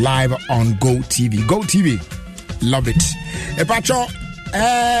live on Go TV. Go TV, love it. Pacho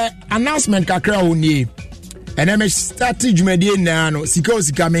announcement kakra oni. And I'm starting jumedi na no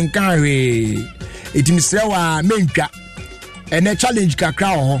sika menka we etimsrewa menka and a challenge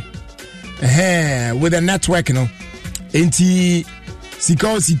kakra ho with a network no enti sika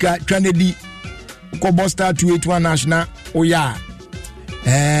twanedi ko Bosta 281 national oya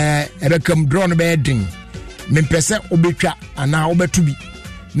ebekam drone be din mempese obetwa ana obetubi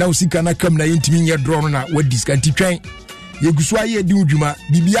na usika na kam na yentimi nye drone na wadiska ntitwan yegusu aye di udwuma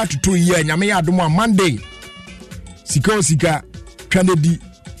bibia toto yi nyame ya adom a Monday sika twanedi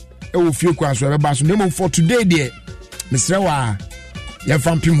ewo fie kwa so ebeba so nemo for today there mesrewa ya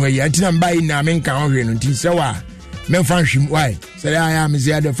fampim ho yi antina mbai na menka ho hwe no ntisrewa men fan hwim why say I am is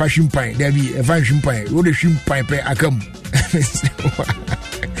the fashion pine there be a fashion pine wo the hwim pine pe akam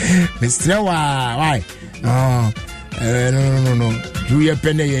mesrewa why no you ye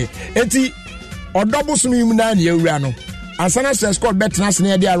pene ye enti odobo so yim na na ewura no ansana stress score bet na se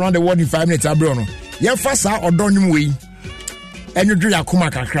na dey around the world in 5 minutes abro no ye fa sa odonyum we enyo dru yakoma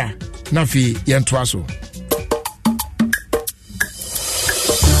kakra na fi ye nto aso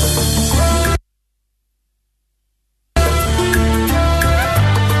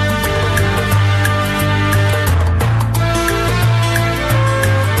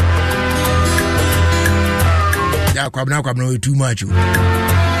Kwabna too much.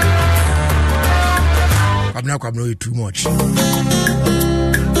 Kwabna too much. On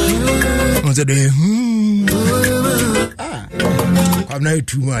the day, Kwabna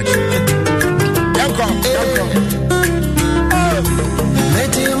too much. Come.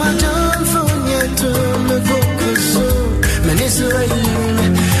 Let him atone for you to the focus.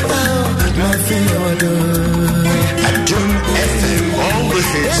 My favorite. Adom FM, all the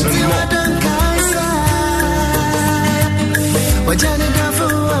hits and more. Wajani dafu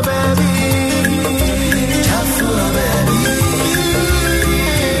wa baby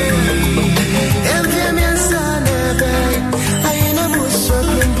Envie miensane baby Aina muso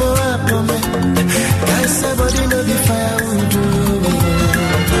kumbo hapo me Kaisa body no be firewood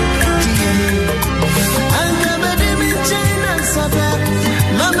Anga badi michina sabe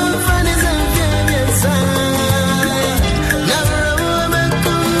Mama mfani za envie miensane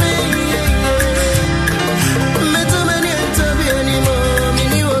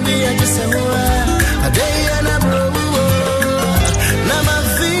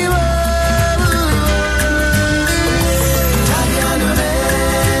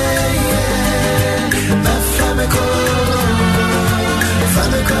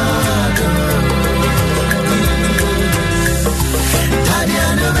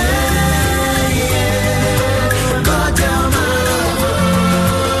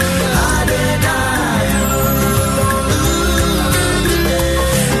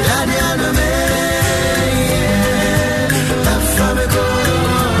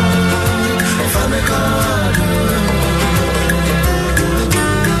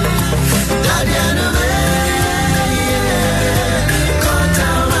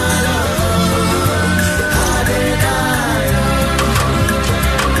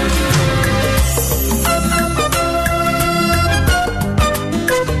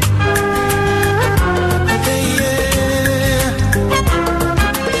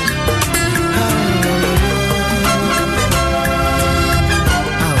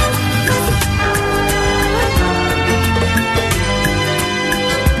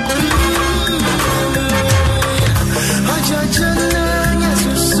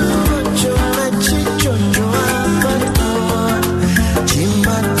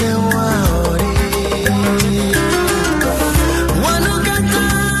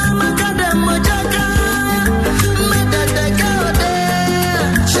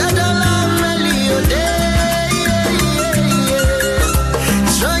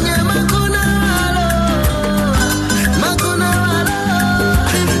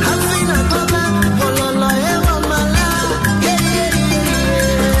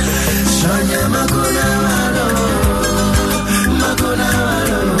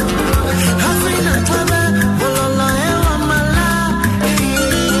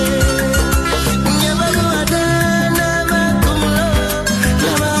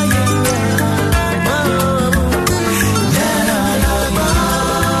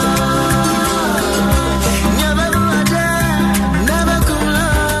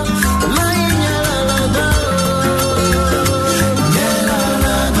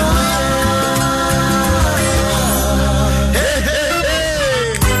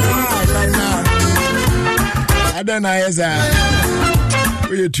I don't know, yes,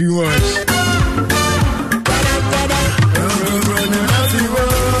 we're too much.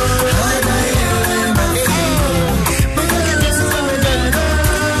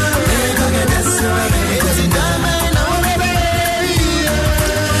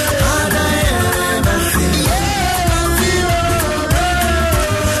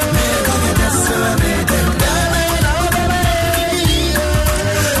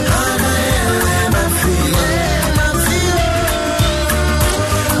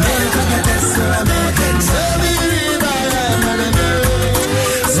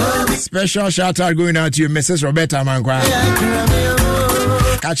 Special shout out going out to you, Mrs. Roberta Mankwa.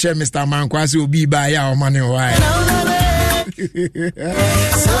 Catch Mr. Mankwa, so be by your money. Why?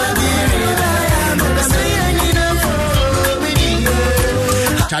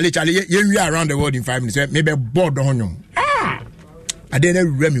 Charlie, you are around the world in 5 minutes. Maybe bored on you. I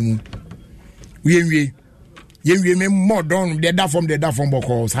didn't remember. We more done the from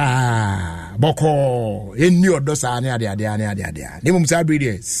Bokos. Boko. In New York, those are near there. Name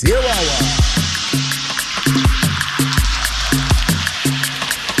Sabri. See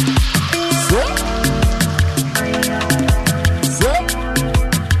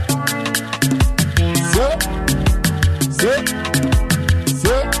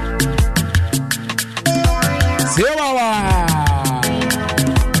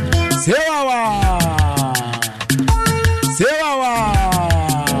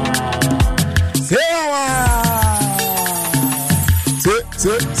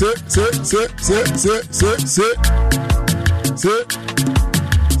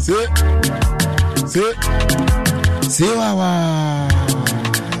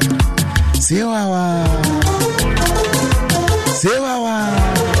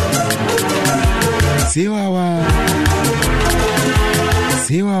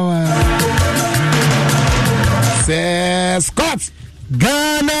Scott,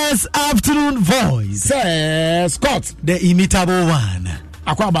 Ghana's afternoon voice. Scott, the imitable one.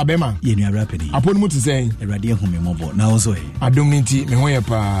 Akwa babema yenu arapeni aponi mutu say erade hu me mobo na ozo e adomnti me hoye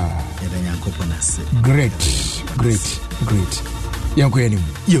pa yeda nyankopo na se great yanko yenim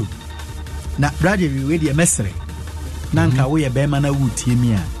yo na brother we dey mesre na nka wo ye bema na wutie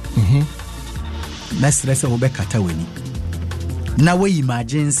mi a mesre se wo be kata wani na wo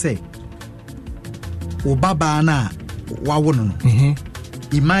imagine say wo baba na wawo no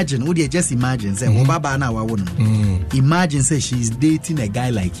imagine, would you just imagine, say, imagine, say, she's dating a guy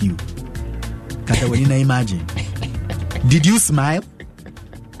like you. Imagine. Did you smile?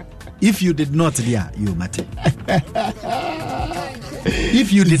 If you did not, dear, you matter.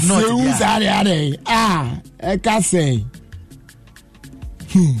 If you did not, I can't say.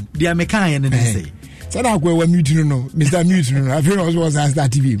 Dear Mekan, and they say. Said I go mute, no, Mr. Mute, no. I feel I was on that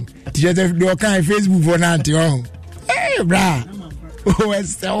TV. Just do a kind of Facebook for Nanti. Hey, brah. Oh,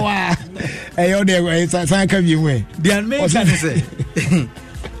 it's so hey, there, it's a can you way. The American say,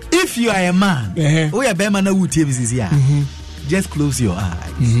 if you are a man, we are Bemana who is here. Just close your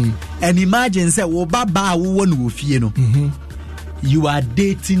eyes and imagine, say, oh, Baba, one with you. You are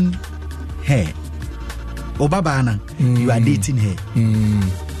dating her. Oh, Babana, you are dating her.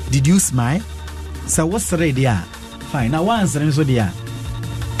 Did you smile? So, what's the idea? Fine, now once, and so, dear.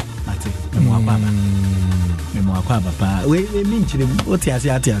 I'm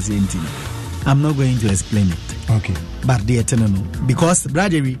not going to explain it. Okay. But dear no. Because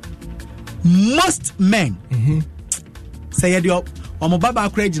brother, most men say your baba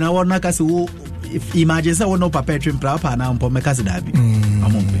crazy now or if imagine say no perpetrating proper now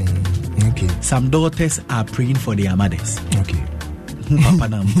okay. Some daughters are praying for their mothers. Okay.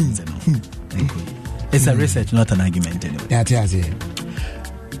 It's a research, not an argument anyway. That's it.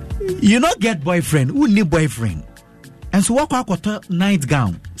 You not get boyfriend. Who need boyfriend? And so walk out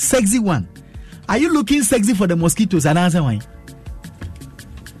nightgown, sexy one. Are you looking sexy for the mosquitoes? And answer why?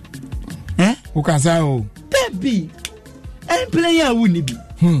 Who can say? Oh, baby, and player wouldn't be.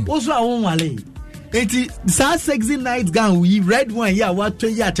 Also, I won't wale. It's a sexy nightgown. We red one. Yeah, what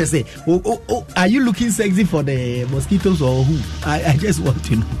to ya to say? Oh, are you looking sexy for the mosquitoes or who? I just want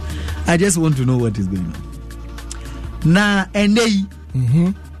to know. I just want to know what is going on. Nah, and they.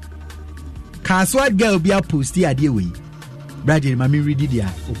 Kaswad girl be a posty a dear way. Brother, Mammy read it.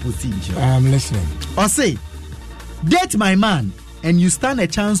 I'm listening. Or say, date my man, and you stand a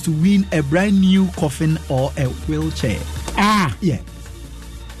chance to win a brand new coffin or a wheelchair. Yeah.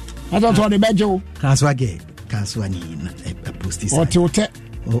 I don't want to bet you. Kaswad girl, Kaswani, a posty. Or to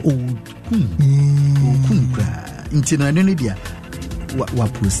Intina,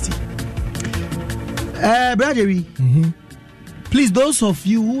 what posty. Brother, please, those of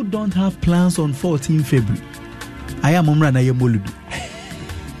you who don't have plans on 14 February, I am Mumra na Yemoludu.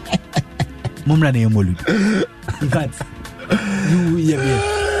 Mumra na Yemoludu. In fact, you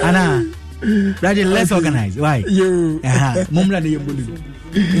Anna, Brother, let's organize. Why? You Mumra na Yemoludu.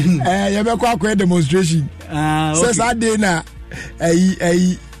 You be quite demonstration. Says I did na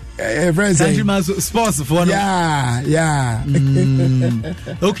sports for yeah.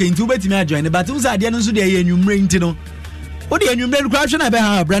 Okay, into bet me join, but who's idea no so dey enumere ntino. O dey enumere crash na be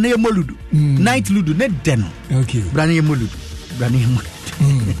ha brand na Yemoludu. Night ludu ne den. Okay. Brand na Yemoludu.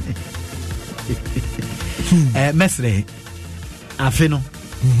 Mesre afeno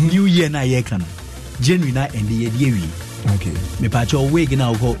new year na ye kan January na end the year wi. Okay. Me pa cho wig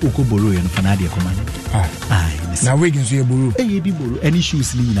na uko boro yen fa na de command. Na wig nso ye boro. Bi boro any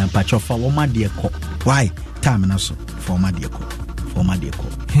shoes ni na pa cho fa wo ma de ko. Why? Time na so for ma de ko. For ma de ko.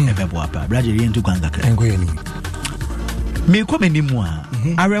 E be bo apa. Brother yen to kwanga kra. Enko ye ni. Me ko menimu a.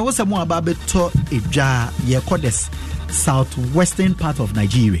 Are wo se mo aba beto edwa ye ko des southwestern part of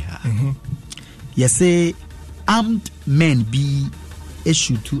Nigeria. You say armed men be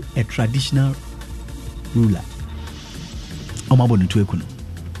issued to a traditional ruler. Omabonu to ekuno.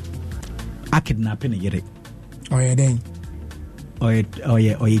 A kidnapping yere. Oh yeah then. Or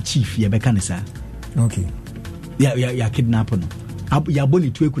chief ye bekanisa. Okay. Ya kidnapping. Ya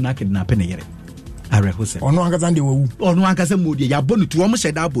boni to ekuno kidnapping yere. Are ho se. Ono anka zande wo. Ono anka se modi ya bonu to omo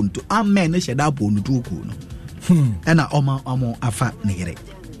sheda bonto. Amen sheda bonu to ekuno. Ena omo afa ne yere.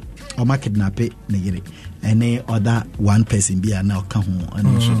 Oma kidnapping ne yere. Any other one person be na oka ho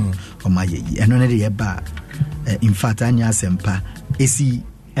eno so oma ye. Eno ne de ba. In fact, anya sempa esi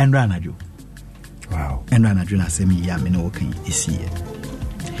enra anajo. Wow. Enra anajo na semi ya me no kan esi ye.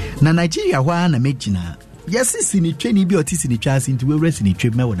 Na Nigeria wa na mejina. Yes, sini twani bi otisi ni twase nti we resi ni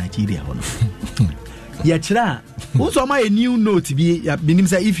twem me Nigeria ho no. Ya kira. Also my new note bi minim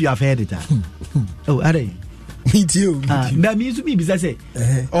say if you have heard it. Oh, are me too. Na me so bi bisa say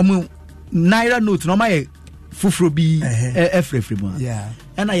omo naira note no my fufuro bi efrefre mo. Yeah.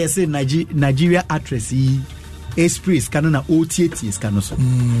 And I say Nigeria actress Express kanona OTT scan so.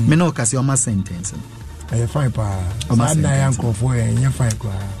 Me no kasi o ma sentence. Fine pa. Na yanko for fine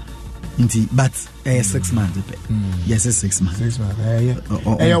kwa. Nti but 6 months. Yes, 6 months. 6 months.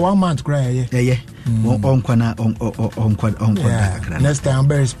 1 month cry. Yeah. On next time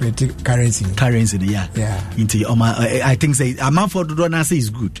very specific currency, yeah. Into I think say amount for the na say is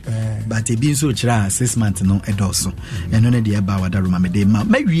good. But e been so chira 6 months no edoso. And no dey about wada roma me dey ma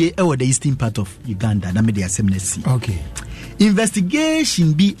wie e the eastern part of Uganda na me dey asemnesi. Okay.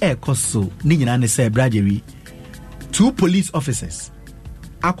 Investigation be koso ni nyina ne say brajery 2 police officers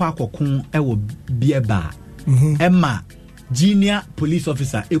akwakokun ewo bieba Emma junior police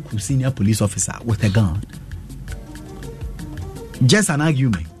officer eku senior police officer with a gun. Just an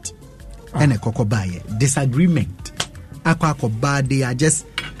argument and a kokobaye disagreement akwakoba they are just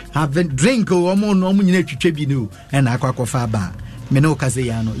having drink or more no nyina twetwe bi no and akwakofa ba me no kase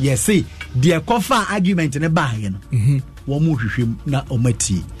ya no yes say the kofa argument ne ba ye no wo mu hwehwem na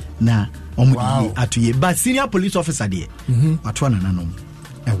omati na omudi atoye but senior police officer de ato na nanom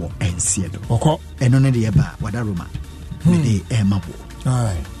ewo ensiedo okọ eno ne de ba wada roma me de emabo.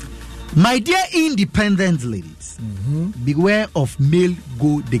 Alright, my dear independent ladies, beware of male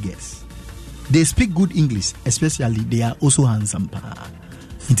gold diggers. They speak good English, especially they are also handsome pa.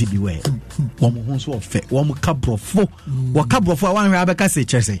 Inti beware. Womo honso ofe, womo kabrofo. Wo kabrofo wan hwe abeka se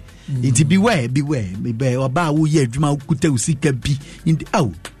chese. Inti beware be oba wo ye adwuma kuta usika bi inti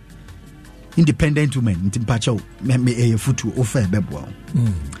independent women inti pacho me futu ofe bebo.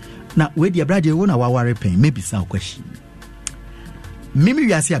 Na we dia brother wo na waware pen maybe some question. Mimi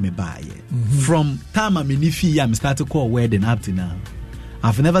we see me buy from time I mean if I'm start to call wedding up to now.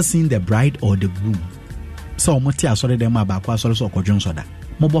 I've never seen the bride or the groom. So moti asore dem abakwa asore so kodwon soda.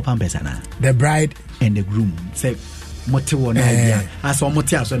 Mobo pampesa na. The bride and the groom say moti won idea. As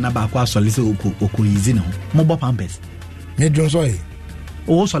moti asore na bakwa asore so oko easy no. Mobo pampes. Me dwon so e.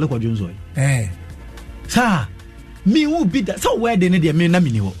 O so le kodwon so e. Sir, me who be that so wedding dey me na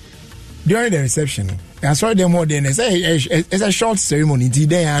me ni wo. During the reception, I saw them more than it's a short ceremony. Until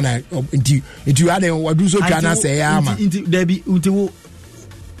they are until you had what do so can I say? Until there be until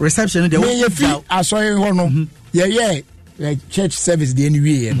reception. I saw you. Yeah, like church service the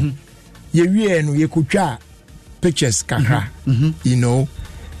anyway. Yeah, you could try pictures, kakra. You know,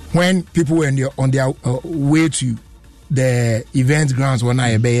 when people were on their way to the event grounds when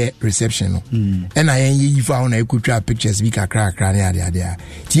I be reception and I found I could try pictures we kakra there.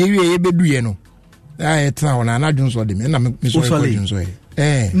 Tiye be do you know. I tell na don't so dem na me so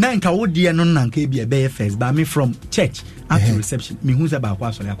Nanka wo dia no nanka be be first but me from church after reception me hu say ba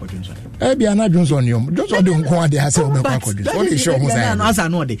kwa so le akodwonso be ana dwonso nyom dwonso de nko ade ha say be kwa akodwonso o le show hu say no asa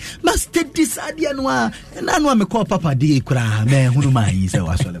no de must take this ade no a na no me call papa de kura me hunu ma yi say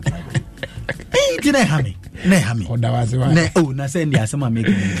wa so le kwa dina hame na hame o da wa se wa na say ndi asema make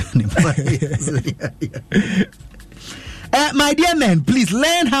my dear men, please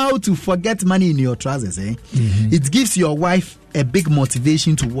learn how to forget money in your trousers. It gives your wife a big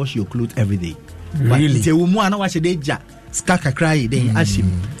motivation to wash your clothes every day. Really?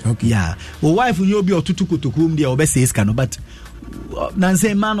 Okay. Yeah. Well, wife will be or tutukutukum the obe says cano, but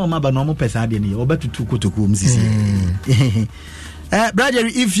Nancy man or maba normal pesadian or better tutukum. Brother,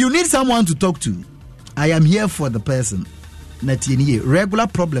 if you need someone to talk to, I am here for the person. Regular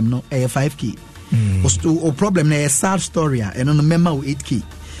problem, no, a 5K. Or problem na a sad story and on a memo 8K.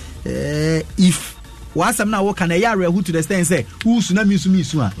 If once I'm now working a year who to the stand say who's tsunami sumi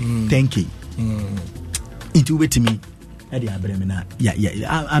 10K. It will wait to me.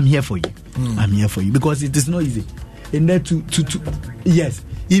 Yeah, I'm here for you. I'm here for you because it is not easy. And that to yes,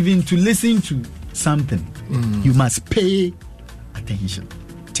 even to listen to something, you must pay attention.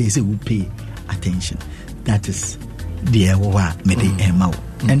 Chase will pay attention. That is the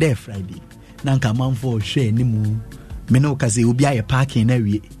and there Friday. Nanka man for share ni mu me no kaze obi aye parking na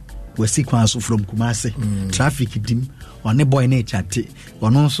wie we sequence from Kumasi traffic dim on the boy na chat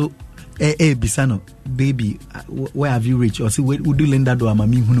ono so bisa no baby where have you reached or say we do Linda do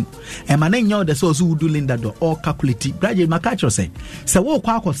amami hunu e ma na nya the so we do Linda do all calculate graduate makacho say wo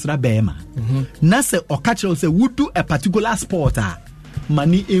kwa akosra be ma na say o kacho say we do a particular sport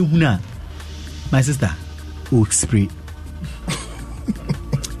mani ehuna my sister spray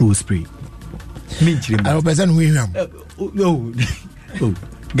spray I person who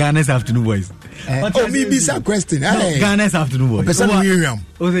Ghana's afternoon voice. Me be some question. Ghana's afternoon voice. Person who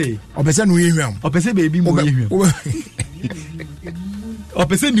person who person baby mo or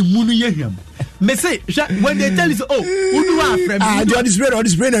person the moon yeham. Me say when they tell you who do our friend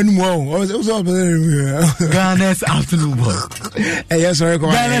this brain and more. Ghana's afternoon voice. Yes, sorry.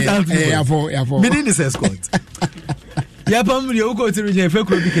 Ghana's afternoon voice. Meaning this escort. Yeah, pam you go to the fake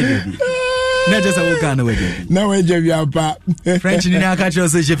baby. Not just a Ghana wedding. No way, Jabba. French in Akacho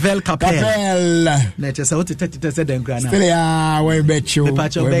says Javel Capel. Not just out to said and grana. Where bet you,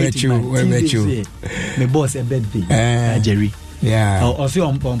 where bet you. My boss a birthday, Jerry. Yeah, or so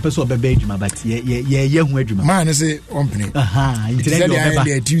on person of a bedroom, but yeah, wedroom. Man, I say, company.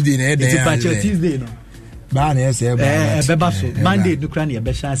 Tuesday, Tuesday, no. Barnes, Bebaso, Monday, Nukrania,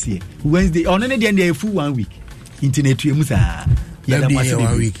 Beshasi, Wednesday, on any day, full 1 week. Internet, Musa,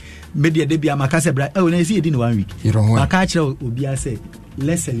 1 week. Media debia makase bra oh na see it in 1 week makacha obi say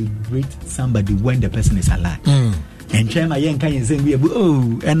let's celebrate somebody when the person is alive and try my yen kan say we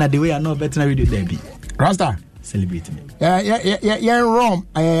oh and the way I know better radio there be Rasta celebrate me yeah wrong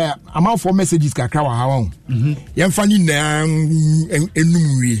amount for messages kakra wa hawo yen fani na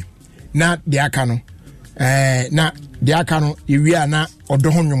enumwie na de aka no na de aka no ewia na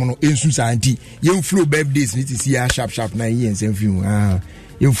odo honwom no ensu santi yen flow birthdays ni ti sharp na yen senfim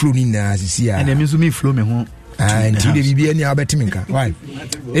you flew in as you and then me flow me home and the be any abetinka why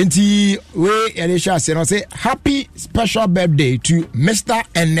enti we Elisha say happy special birthday to Mr.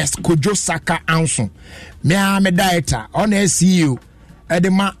 Ernest Kojo Saka Anson me dieta on SCU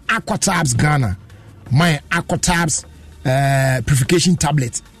edema Aquatabs Ghana my Aquatabs purification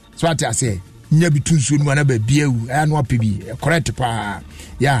tablet so what I say nya bitunsu no na ba biawu anu apebi correct pa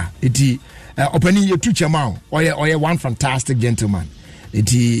yeah eti opening your two chama or one fantastic gentleman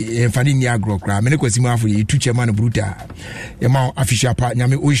eti fani ni agro kra me ne kwasi ma afo ye tu chairman bruta e ma official pa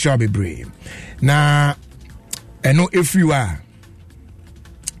nyame o sure bebre na eno everywhere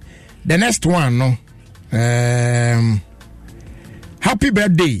the next one no happy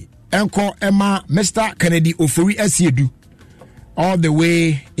birthday enko Emma Mr. Kennedy Ofori Asiedu all the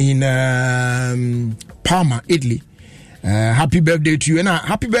way in Parma, Italy. Happy birthday to you and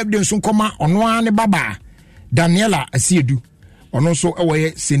happy birthday so koma ono ne baba Daniela Asiedu ono so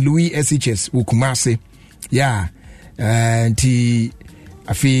away St. Louis SHS Kumasi. Yeah, and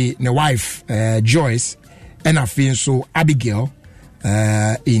afi ne wife Joyce and afi so Abigail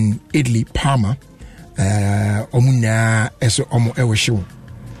in Italy, Parma. Omuna eso omo ewe show.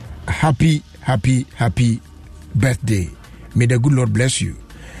 Happy birthday. May the good Lord bless you.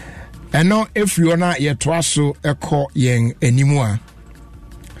 And now if you are not yet so echo yen anymore.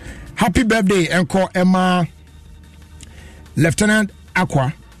 Happy birthday enko Emma Lieutenant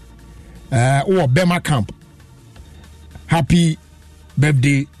Aqua or Bema Camp. Happy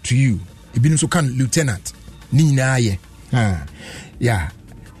birthday to you. Ibinu so kan lieutenant. Nina ye. Bema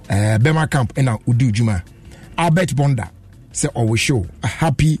Camp and Udu Juma. Albert Bonda say our show a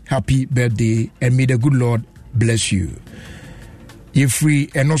happy birthday and may the good Lord bless you. You free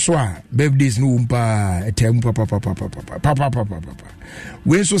and also birthdays no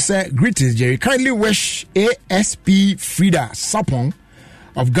we also say greetings Jerry. Kindly wish ASP Frida Sapong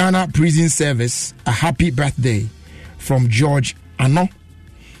of Ghana Prison Service a happy birthday from George Ano,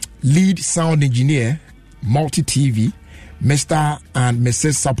 lead sound engineer, Multi TV, Mr. and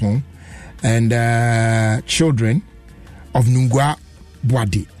Mrs. Sapong, and children of Nungwa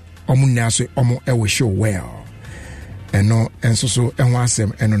Bwadi. Omunaso Omo Ewe show well. And no, and so and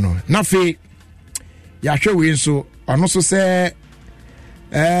wasem and no. Nafe ya show we so and also say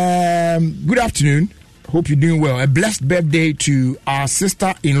good afternoon. Hope you're doing well. A blessed birthday to our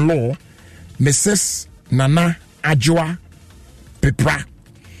sister-in-law, Mrs. Nana Ajwa Pepra.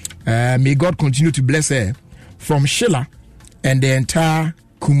 May God continue to bless her from Sheila and the entire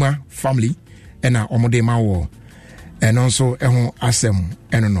Kuma family and our Omode Mawo. And also Asem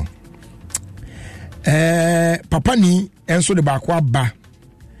and no. Papa ni enso de bakwa ba.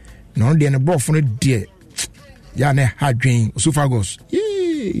 No de ne bro for no dear. Ya ne hadwin Osufagos.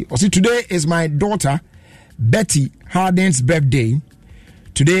 Today is my daughter Betty Harden's birthday.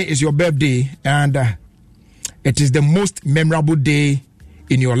 Today is your birthday and it is the most memorable day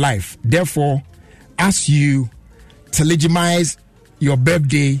in your life. Therefore, as you legitimize your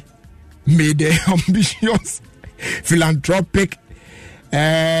birthday, may the ambitious philanthropic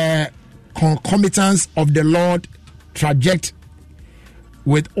concomitants of the Lord traject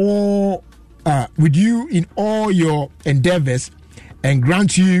with you in all your endeavors and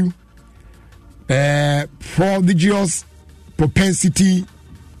grant you prodigious propensity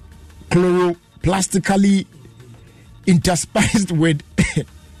chloroplastically interspiced with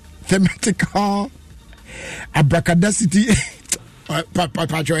thematical abracadacity. Papa,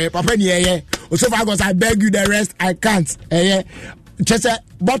 so far, I beg you the rest. I can't. Just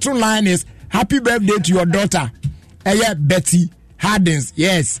bottom line is happy birthday to your daughter, Betty Hardens.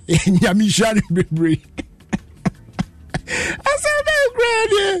 Yes, Yamisha. I said,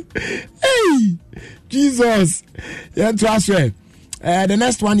 hey, Jesus. The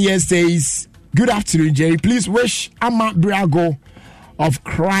next one here says, good afternoon, Jerry. Please wish Amma Briago of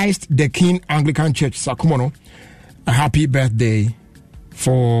Christ the King Anglican Church, Sakumono, a happy birthday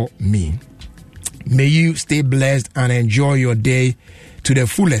for me. May you stay blessed and enjoy your day to the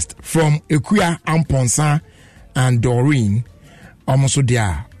fullest. From Ekuya Amponsa and Doreen, almost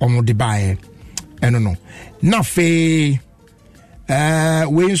there, almost the buyer. I don't know. Nafe,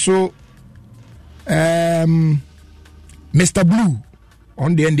 we so, Mr. Blue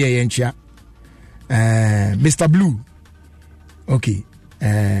on the end of Mr. Blue. Okay.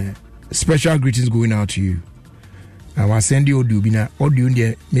 Special greetings going out to you. I was sending you audio in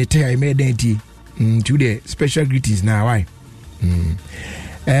the mete I made to the special greetings now. Why?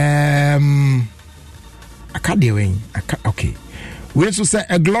 I can't do it. Okay. We also say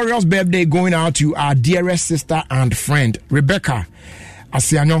a glorious birthday going out to our dearest sister and friend Rebecca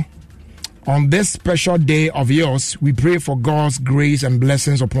Asiano. On this special day of yours, we pray for God's grace and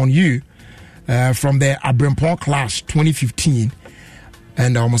blessings upon you from the Abrempon class 2015.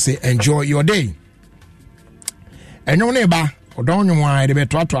 And I almost say enjoy your day. And your neighbor, or don't you want to be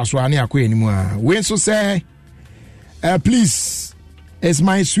anymore. We also say, please, it's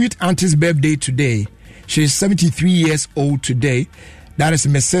my sweet auntie's birthday today. She's 73 years old today. That is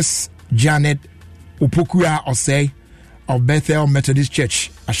Mrs. Janet Opokuya Osei of Bethel Methodist Church,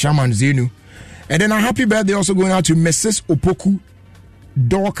 Ashaman Zenu. And then a happy birthday also going out to Mrs. Opoku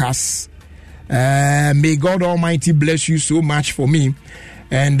Dorcas. May God Almighty bless you so much for me.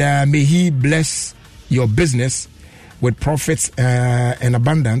 And may He bless your business with profits and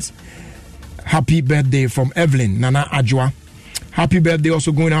abundance. Happy birthday from Evelyn Nana Ajwa. Happy birthday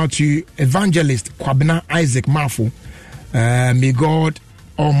also going out to Evangelist Kwabena Isaac Mafu. May God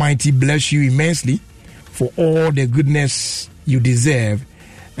Almighty bless you immensely for all the goodness you deserve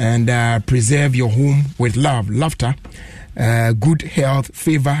and preserve your home with love, laughter, good health,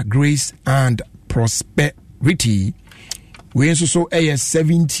 favor, grace, and prosperity. We also saw a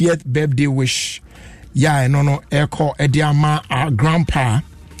 70th birthday wish. Yeah, no, Eko Ediama, our grandpa,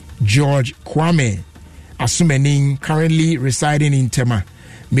 George Kwame Asumening, currently residing in Tema.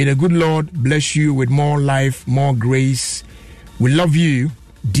 May the good Lord bless you with more life, more grace. We love you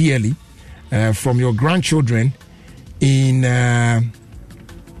dearly. From your grandchildren in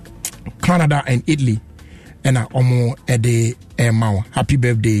Canada and Italy. And Omo Ede Emao. Happy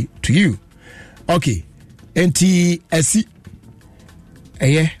birthday to you. Okay. NTSC.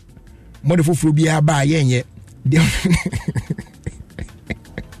 Modiful Frubia ba yenye.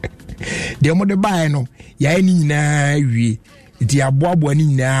 the mo de buy no ya ni nyina wie nti aboabo ni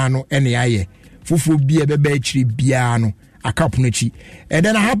nyina no ene aye fofo bia beba akiri bia no akapo no chi and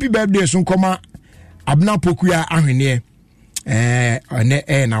then a happy birthday so koma abna pokua ahwene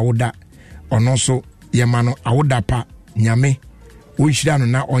ene na woda ono so yema no awoda pa nyame o hira no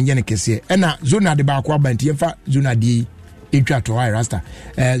na onye ne kese na zona de ba kwa banti yemfa zona de etwa to rasta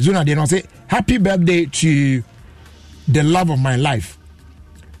zona de no say happy birthday to the love of my life,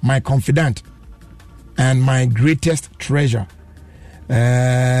 my confidant and my greatest treasure.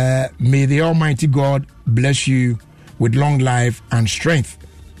 May the Almighty God bless you with long life and strength.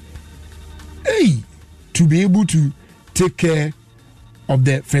 Hey, to be able to take care of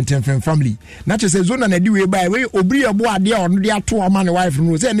the Fenton family. Not just as zona na di we buy we obri abo ade on dey ato ama ne wife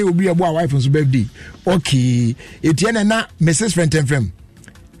no say na obri abo a wife so birthday. Okay, etienne na Mrs. Fenton.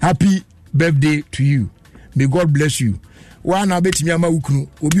 Happy birthday to you. May God bless you. One abetimi ama ukunu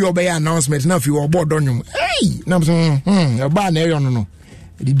obi obey announcement na fi obo donyum. Hey, na so ba na e no.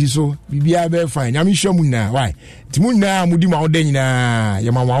 Didi so bibia be fine. Nyame hwamu na why? Timu na mudi ma oda nyina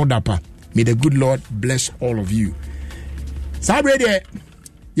ye ma wa oda pa. May the good Lord bless all of you. Sabre de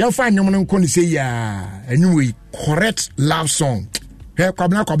you find nyom no nkoni say ya anyway correct love song. Hey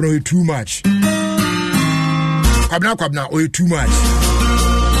kwabna too much. Kwabna o too much.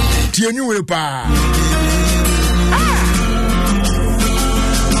 Ti anyway pa.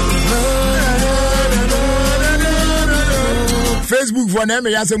 Facebook for na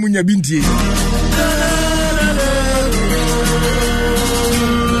me yase munya bintie.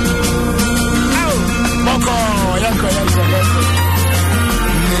 Moko yanko.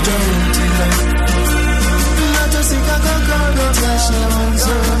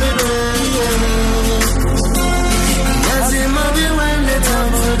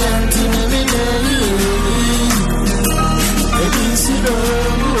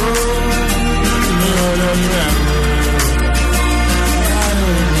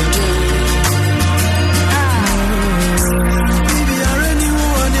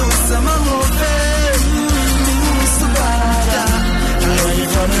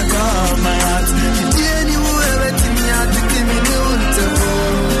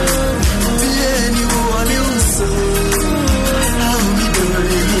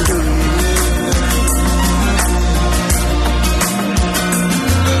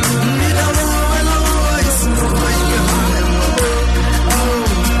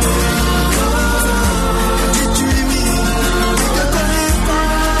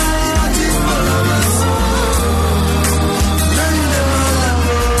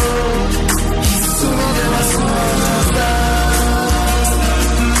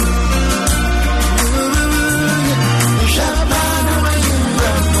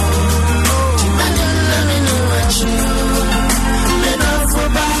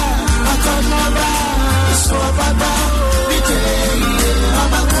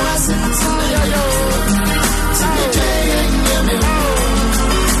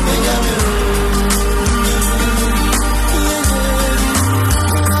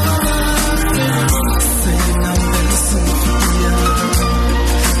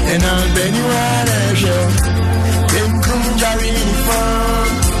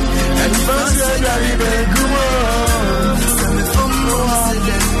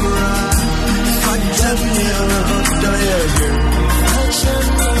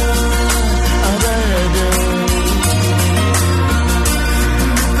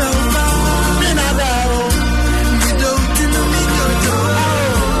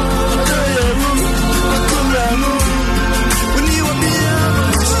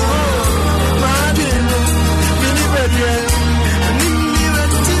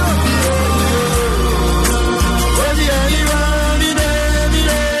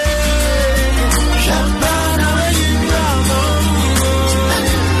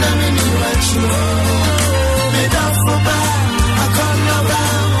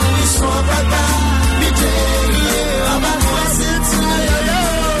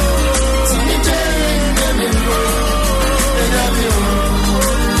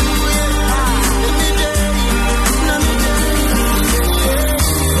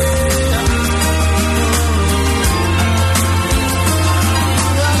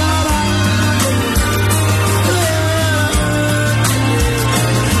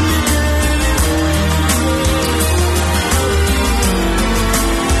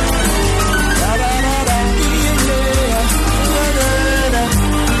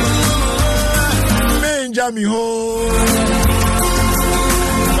 Me home.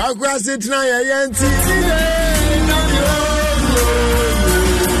 I sit now, I am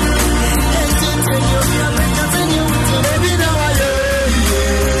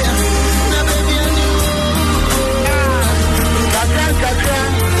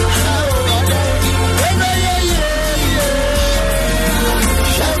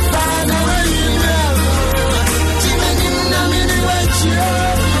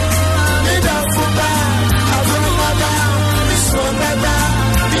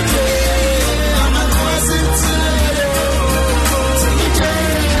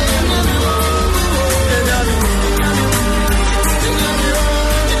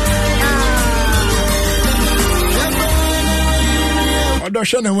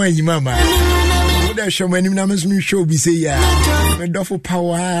show na when you mama. Would show when you names me show be say ya. Me dofo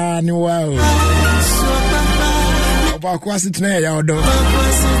power ni wow. Oba kwasi tena ya odo.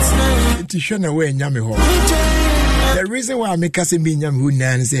 Ti show na when nyame ho. The reason why I make us be nyame hu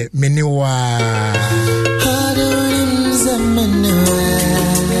nan say me ni wa.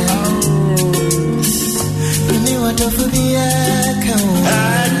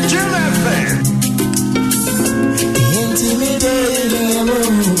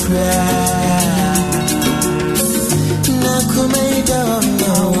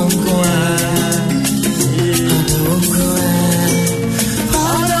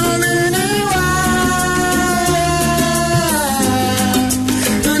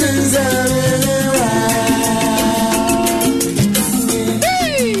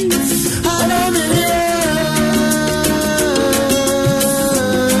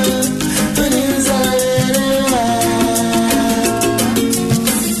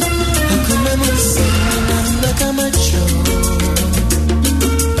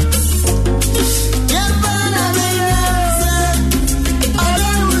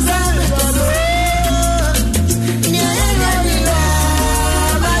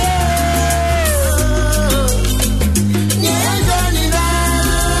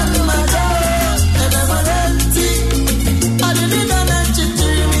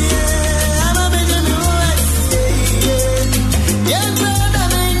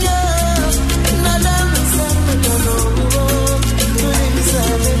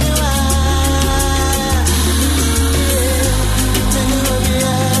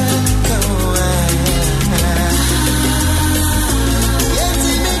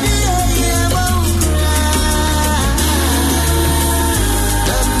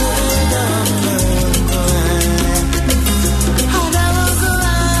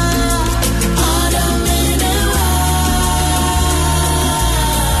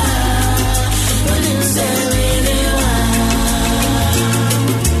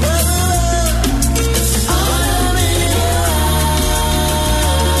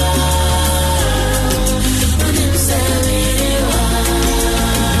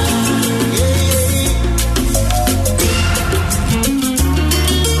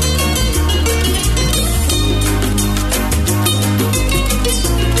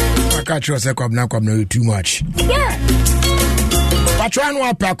 Kwabna too much. Yeah. But try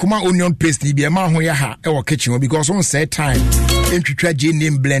no apakuma onion paste ni be ma ho ya ha e wo kitchen because on set time entwitwa je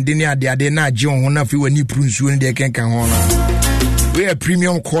name blending ya de na je ho na fi wani prunsuo ni de kenkan ho na. We a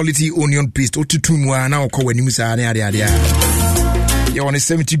premium quality onion paste otutu mu na okọ wani musa na ade. You want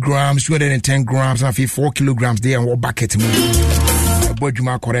 70 grams, 210 grams, and 4 kilograms there and what bucket mu.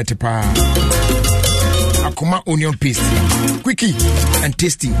 Abodjuma correct pa. Akuma onion paste, quickie and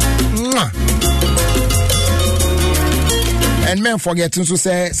tasty. Mwah. And men forget to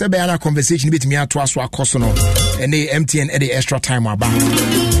say be ana conversation bit me ato aso akoso no and the MTN at the extra time about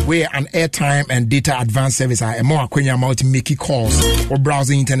where an airtime and data advanced service are more akwenya about making calls or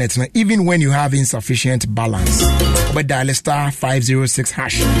browsing internet even when you have insufficient balance. But dial *506#,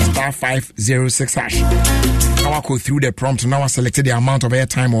 *506#. Now I go through the prompt. Now I selected the amount of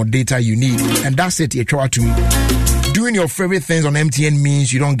airtime or data you need, and that's it. You try to me. Doing your favorite things on MTN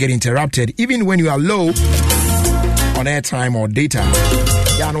means you don't get interrupted, even when you are low on airtime or data.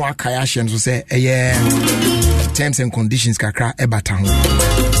 Ya no akayashen so say terms and conditions kakra ebata ho.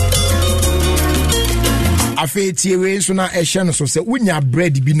 Afetie we so na ehye so say unya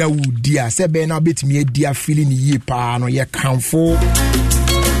bread bi na wudi a se be na betimi adi afili ni yi pa no ye kanfo.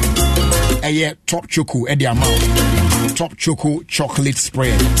 Top choco at the amount. Top choco chocolate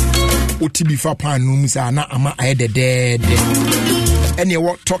spread. Otibi fa pan numsa na ama ayede dead. And you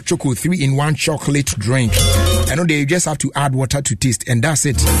want top choco 3-in-1 chocolate drink. I know they just have to add water to taste, and that's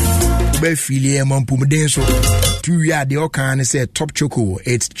it. Ube filie mampumden so. 2 year they all can say top choco.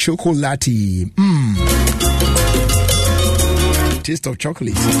 It's chocolate. Taste of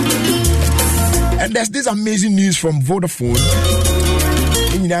chocolate. And there's this amazing news from Vodafone.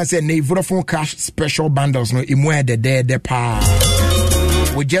 I said, Vodafone Cash special bundles no imwe de pa.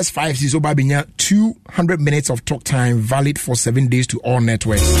 With just 5 C's obabinya 200 minutes of talk time valid for 7 days to all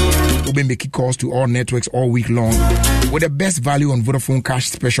networks. We'll be calls to all networks all week long with the best value on Vodafone Cash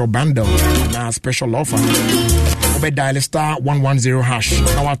special bundle and our special offer. We'll dial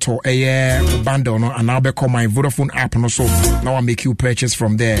 *110#. Now I talk a bundle no, and I'll be call my Vodafone app and also now I make you purchase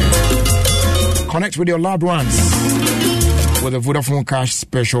from there. Connect with your loved ones with a Vodafone Cash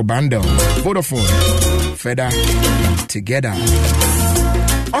special bundle. Vodafone, further together.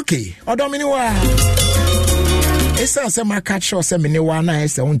 Okay, Odominiwa. Esa se ma catch show se miniwa na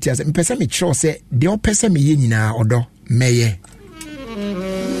esa unti ase. Mpesa mi show se de o pesa mi ye nyina odo meye.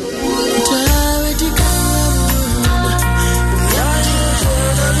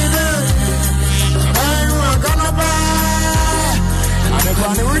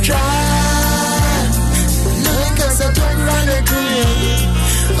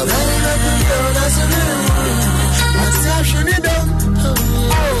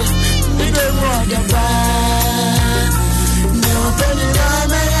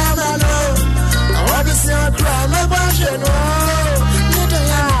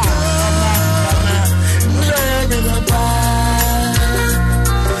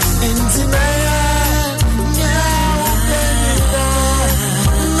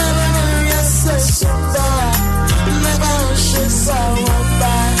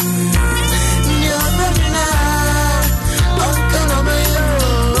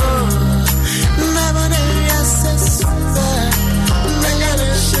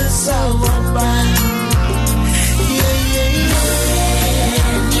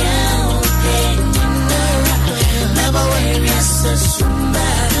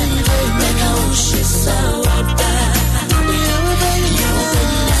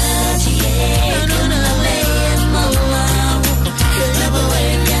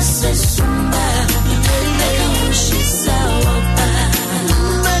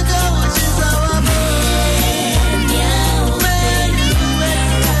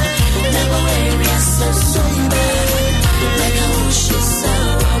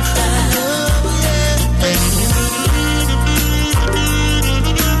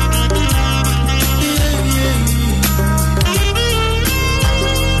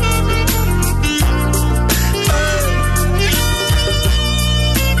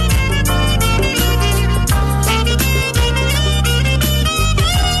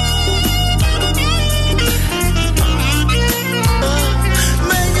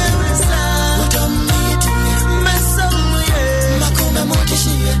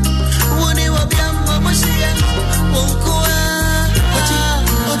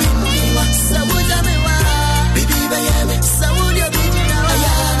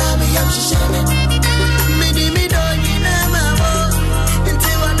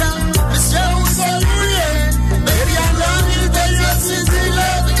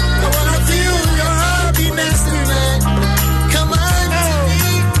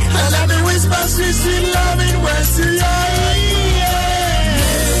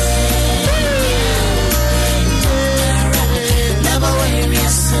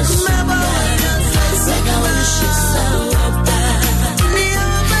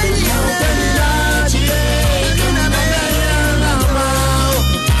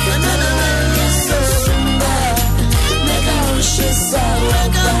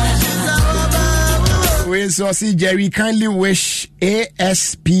 so see Jerry kindly wish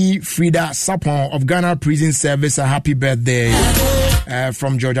ASP Frida Sapon of Ghana Prison Service a happy birthday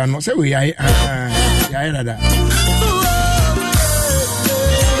from Georgia. No, say we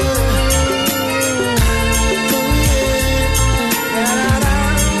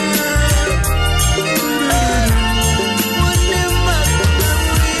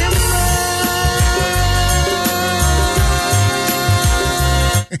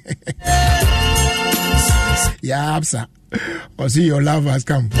yeah, Absa. Or see your love has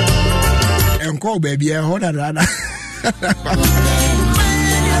come. And call baby, hold on.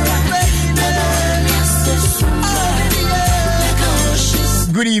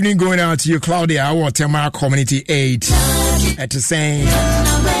 Good evening, going out to you, Claudia. I want Tema Community 8 at the same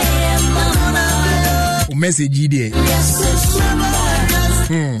message.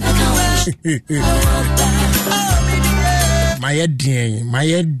 My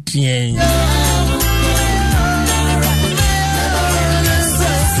head.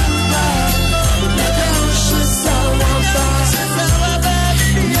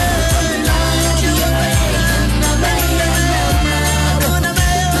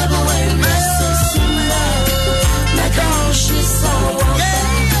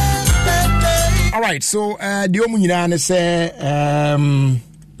 All right, so the Omunina say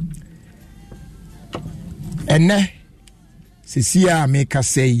ene Cecilia make us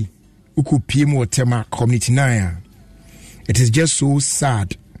say Ukupimo Tema Community 9. It is just so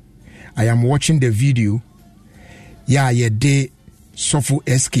sad. I am watching the video. Ye de Sofo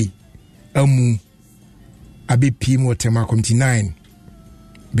SK Amu Abi Pimo Tema Community 9.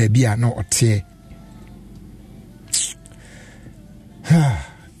 Baby are not ote.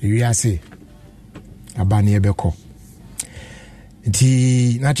 You say Abani Ebeko.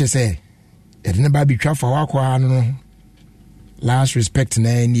 Ti nache say it never be twa for wakwa no last respect na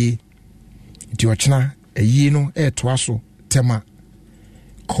any ti ochna eyi no toaso tema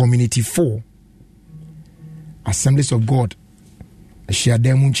community 4 Assemblies of God share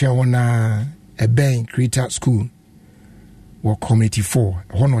dem nche wona ben creator school wo community 4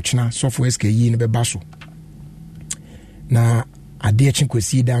 hono ochna software sk yi ne beba so na ade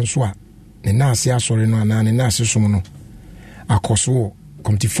chinkwesi dan so a ne na ase asore no ana ne na ase som no akoso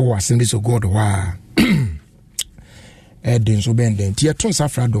community 4 Assemblies of God wa den so ben den tie ton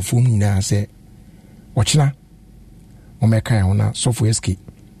safra do fom nyina se ochina o meka ya ona software sk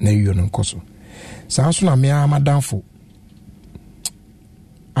na yiyo no nkoso sa so na me amadanfo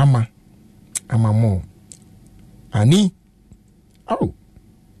ama mo ani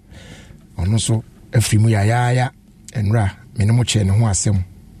ono so afrimu ya enra me no mo che ne ho asem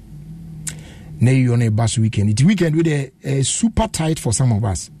na yiyo no bus weekend it weekend with a super tight for some of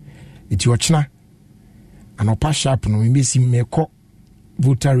us it ochina anopa sharp no me si meko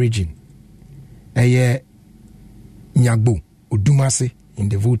Volta region Nyagbo Odumase in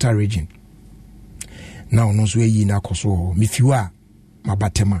the Volta region now no so yi na koso me fiwa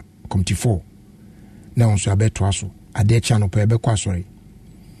mabatema committee 4 now so abeto aso ade cha no pa ebekọ asori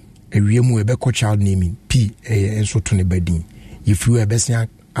ewiemu ebekọ child naming p enso to ne badin if you ebesia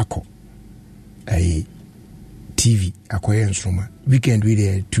akọ TV akoye instrument weekend we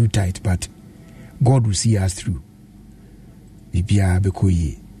there too tight but God will see us through. Ibia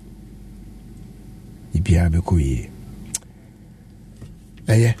bekoye.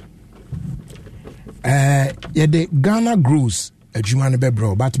 The Ghana grows a Jumane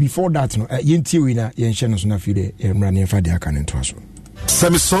bebro, but before that, no, Yentiwina, Yenshano Sunafide, Running Fadia can into us.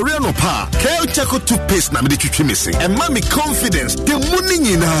 Sami sorry no pa. Kel Chaco toothpaste na me de missing. And mommy confidence. The morning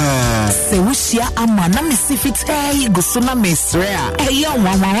in Se wushia ama na me sifit gusuna mesrea. Eya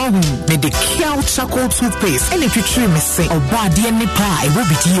wawa me de Kel Chaco toothpaste. Ele twitwi missing. Oba de ni pa e wo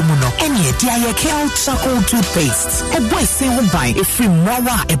bidie mu no. Ene dia ye Kel Chaco toothpaste. E boy se ho ban e free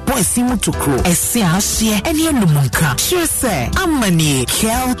mwawa e boy se mu tokro. E se ahye ene enumunka. Sure say amani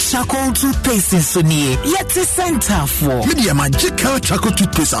Kel Chaco toothpaste so ni yet center for. Media magic Kel Chaco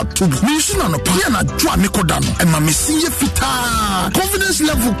toothpaste at tubu. Me shuna no pa na dwa me kodano. E ma me siye fita. Confidence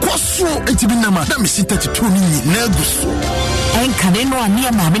level kwaso etibi na ma. Na me si 32 ni na guso. En kaneno ani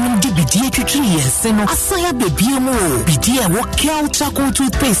ma me nim di bidie twitwi yese no. Asaya bebie mu o. Bidie wo Kel Chaco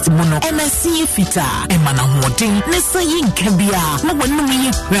toothpaste mu no. E ma siye fita. E ma na hoden ne sayi nkabia. Na wonu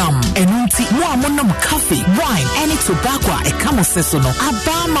me ram. Enunti mo amonam coffee, wine, any tobacco e kamo seso no.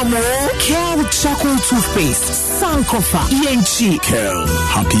 Abama mo Kel Chaco toothpaste. Sankofa yenchi Kel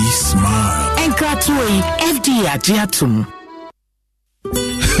happy smile. Enkratui FDA ajiatum.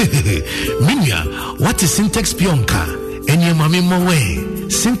 Minya, what is syntax pionka? Enye mami mowe.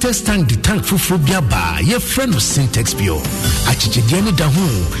 Syntex tank the tank fufobia ba ye friend of Syntex Pure. Achichediani da ho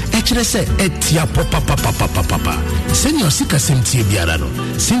echere se etia papa. Senior sika semtie biara no.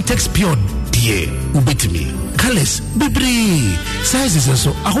 Syntex Pure die ubetimi. Colors bebre sizes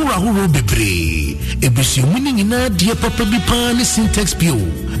so ahoro bebre. Ebusi muni nyina die papa bi pa ne Syntex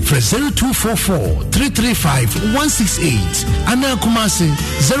Pure. For 0244-335-168 Ana Kumasi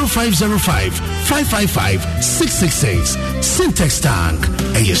 0505-555-666. Syntex tank,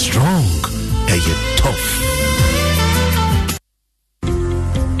 are you strong? Are you tough?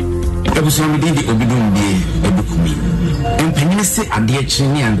 Ebuson did the obidum de ebukumi. And penisi adia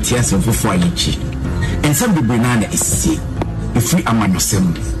chini and tears of Fuayichi. And some be banana is see. If we are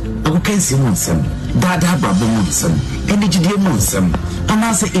manosem, I can see Monsem, Dada Brabo Monsem, and the Judia Monsem, and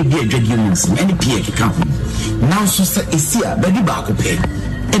I say a beer drag Monsem, and the Pierre come. Now, Sister is here, Betty Barco pay,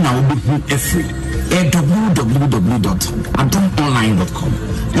 and I will be free. www.adononline.com.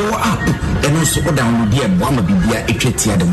 Your app, and also download the one of the beer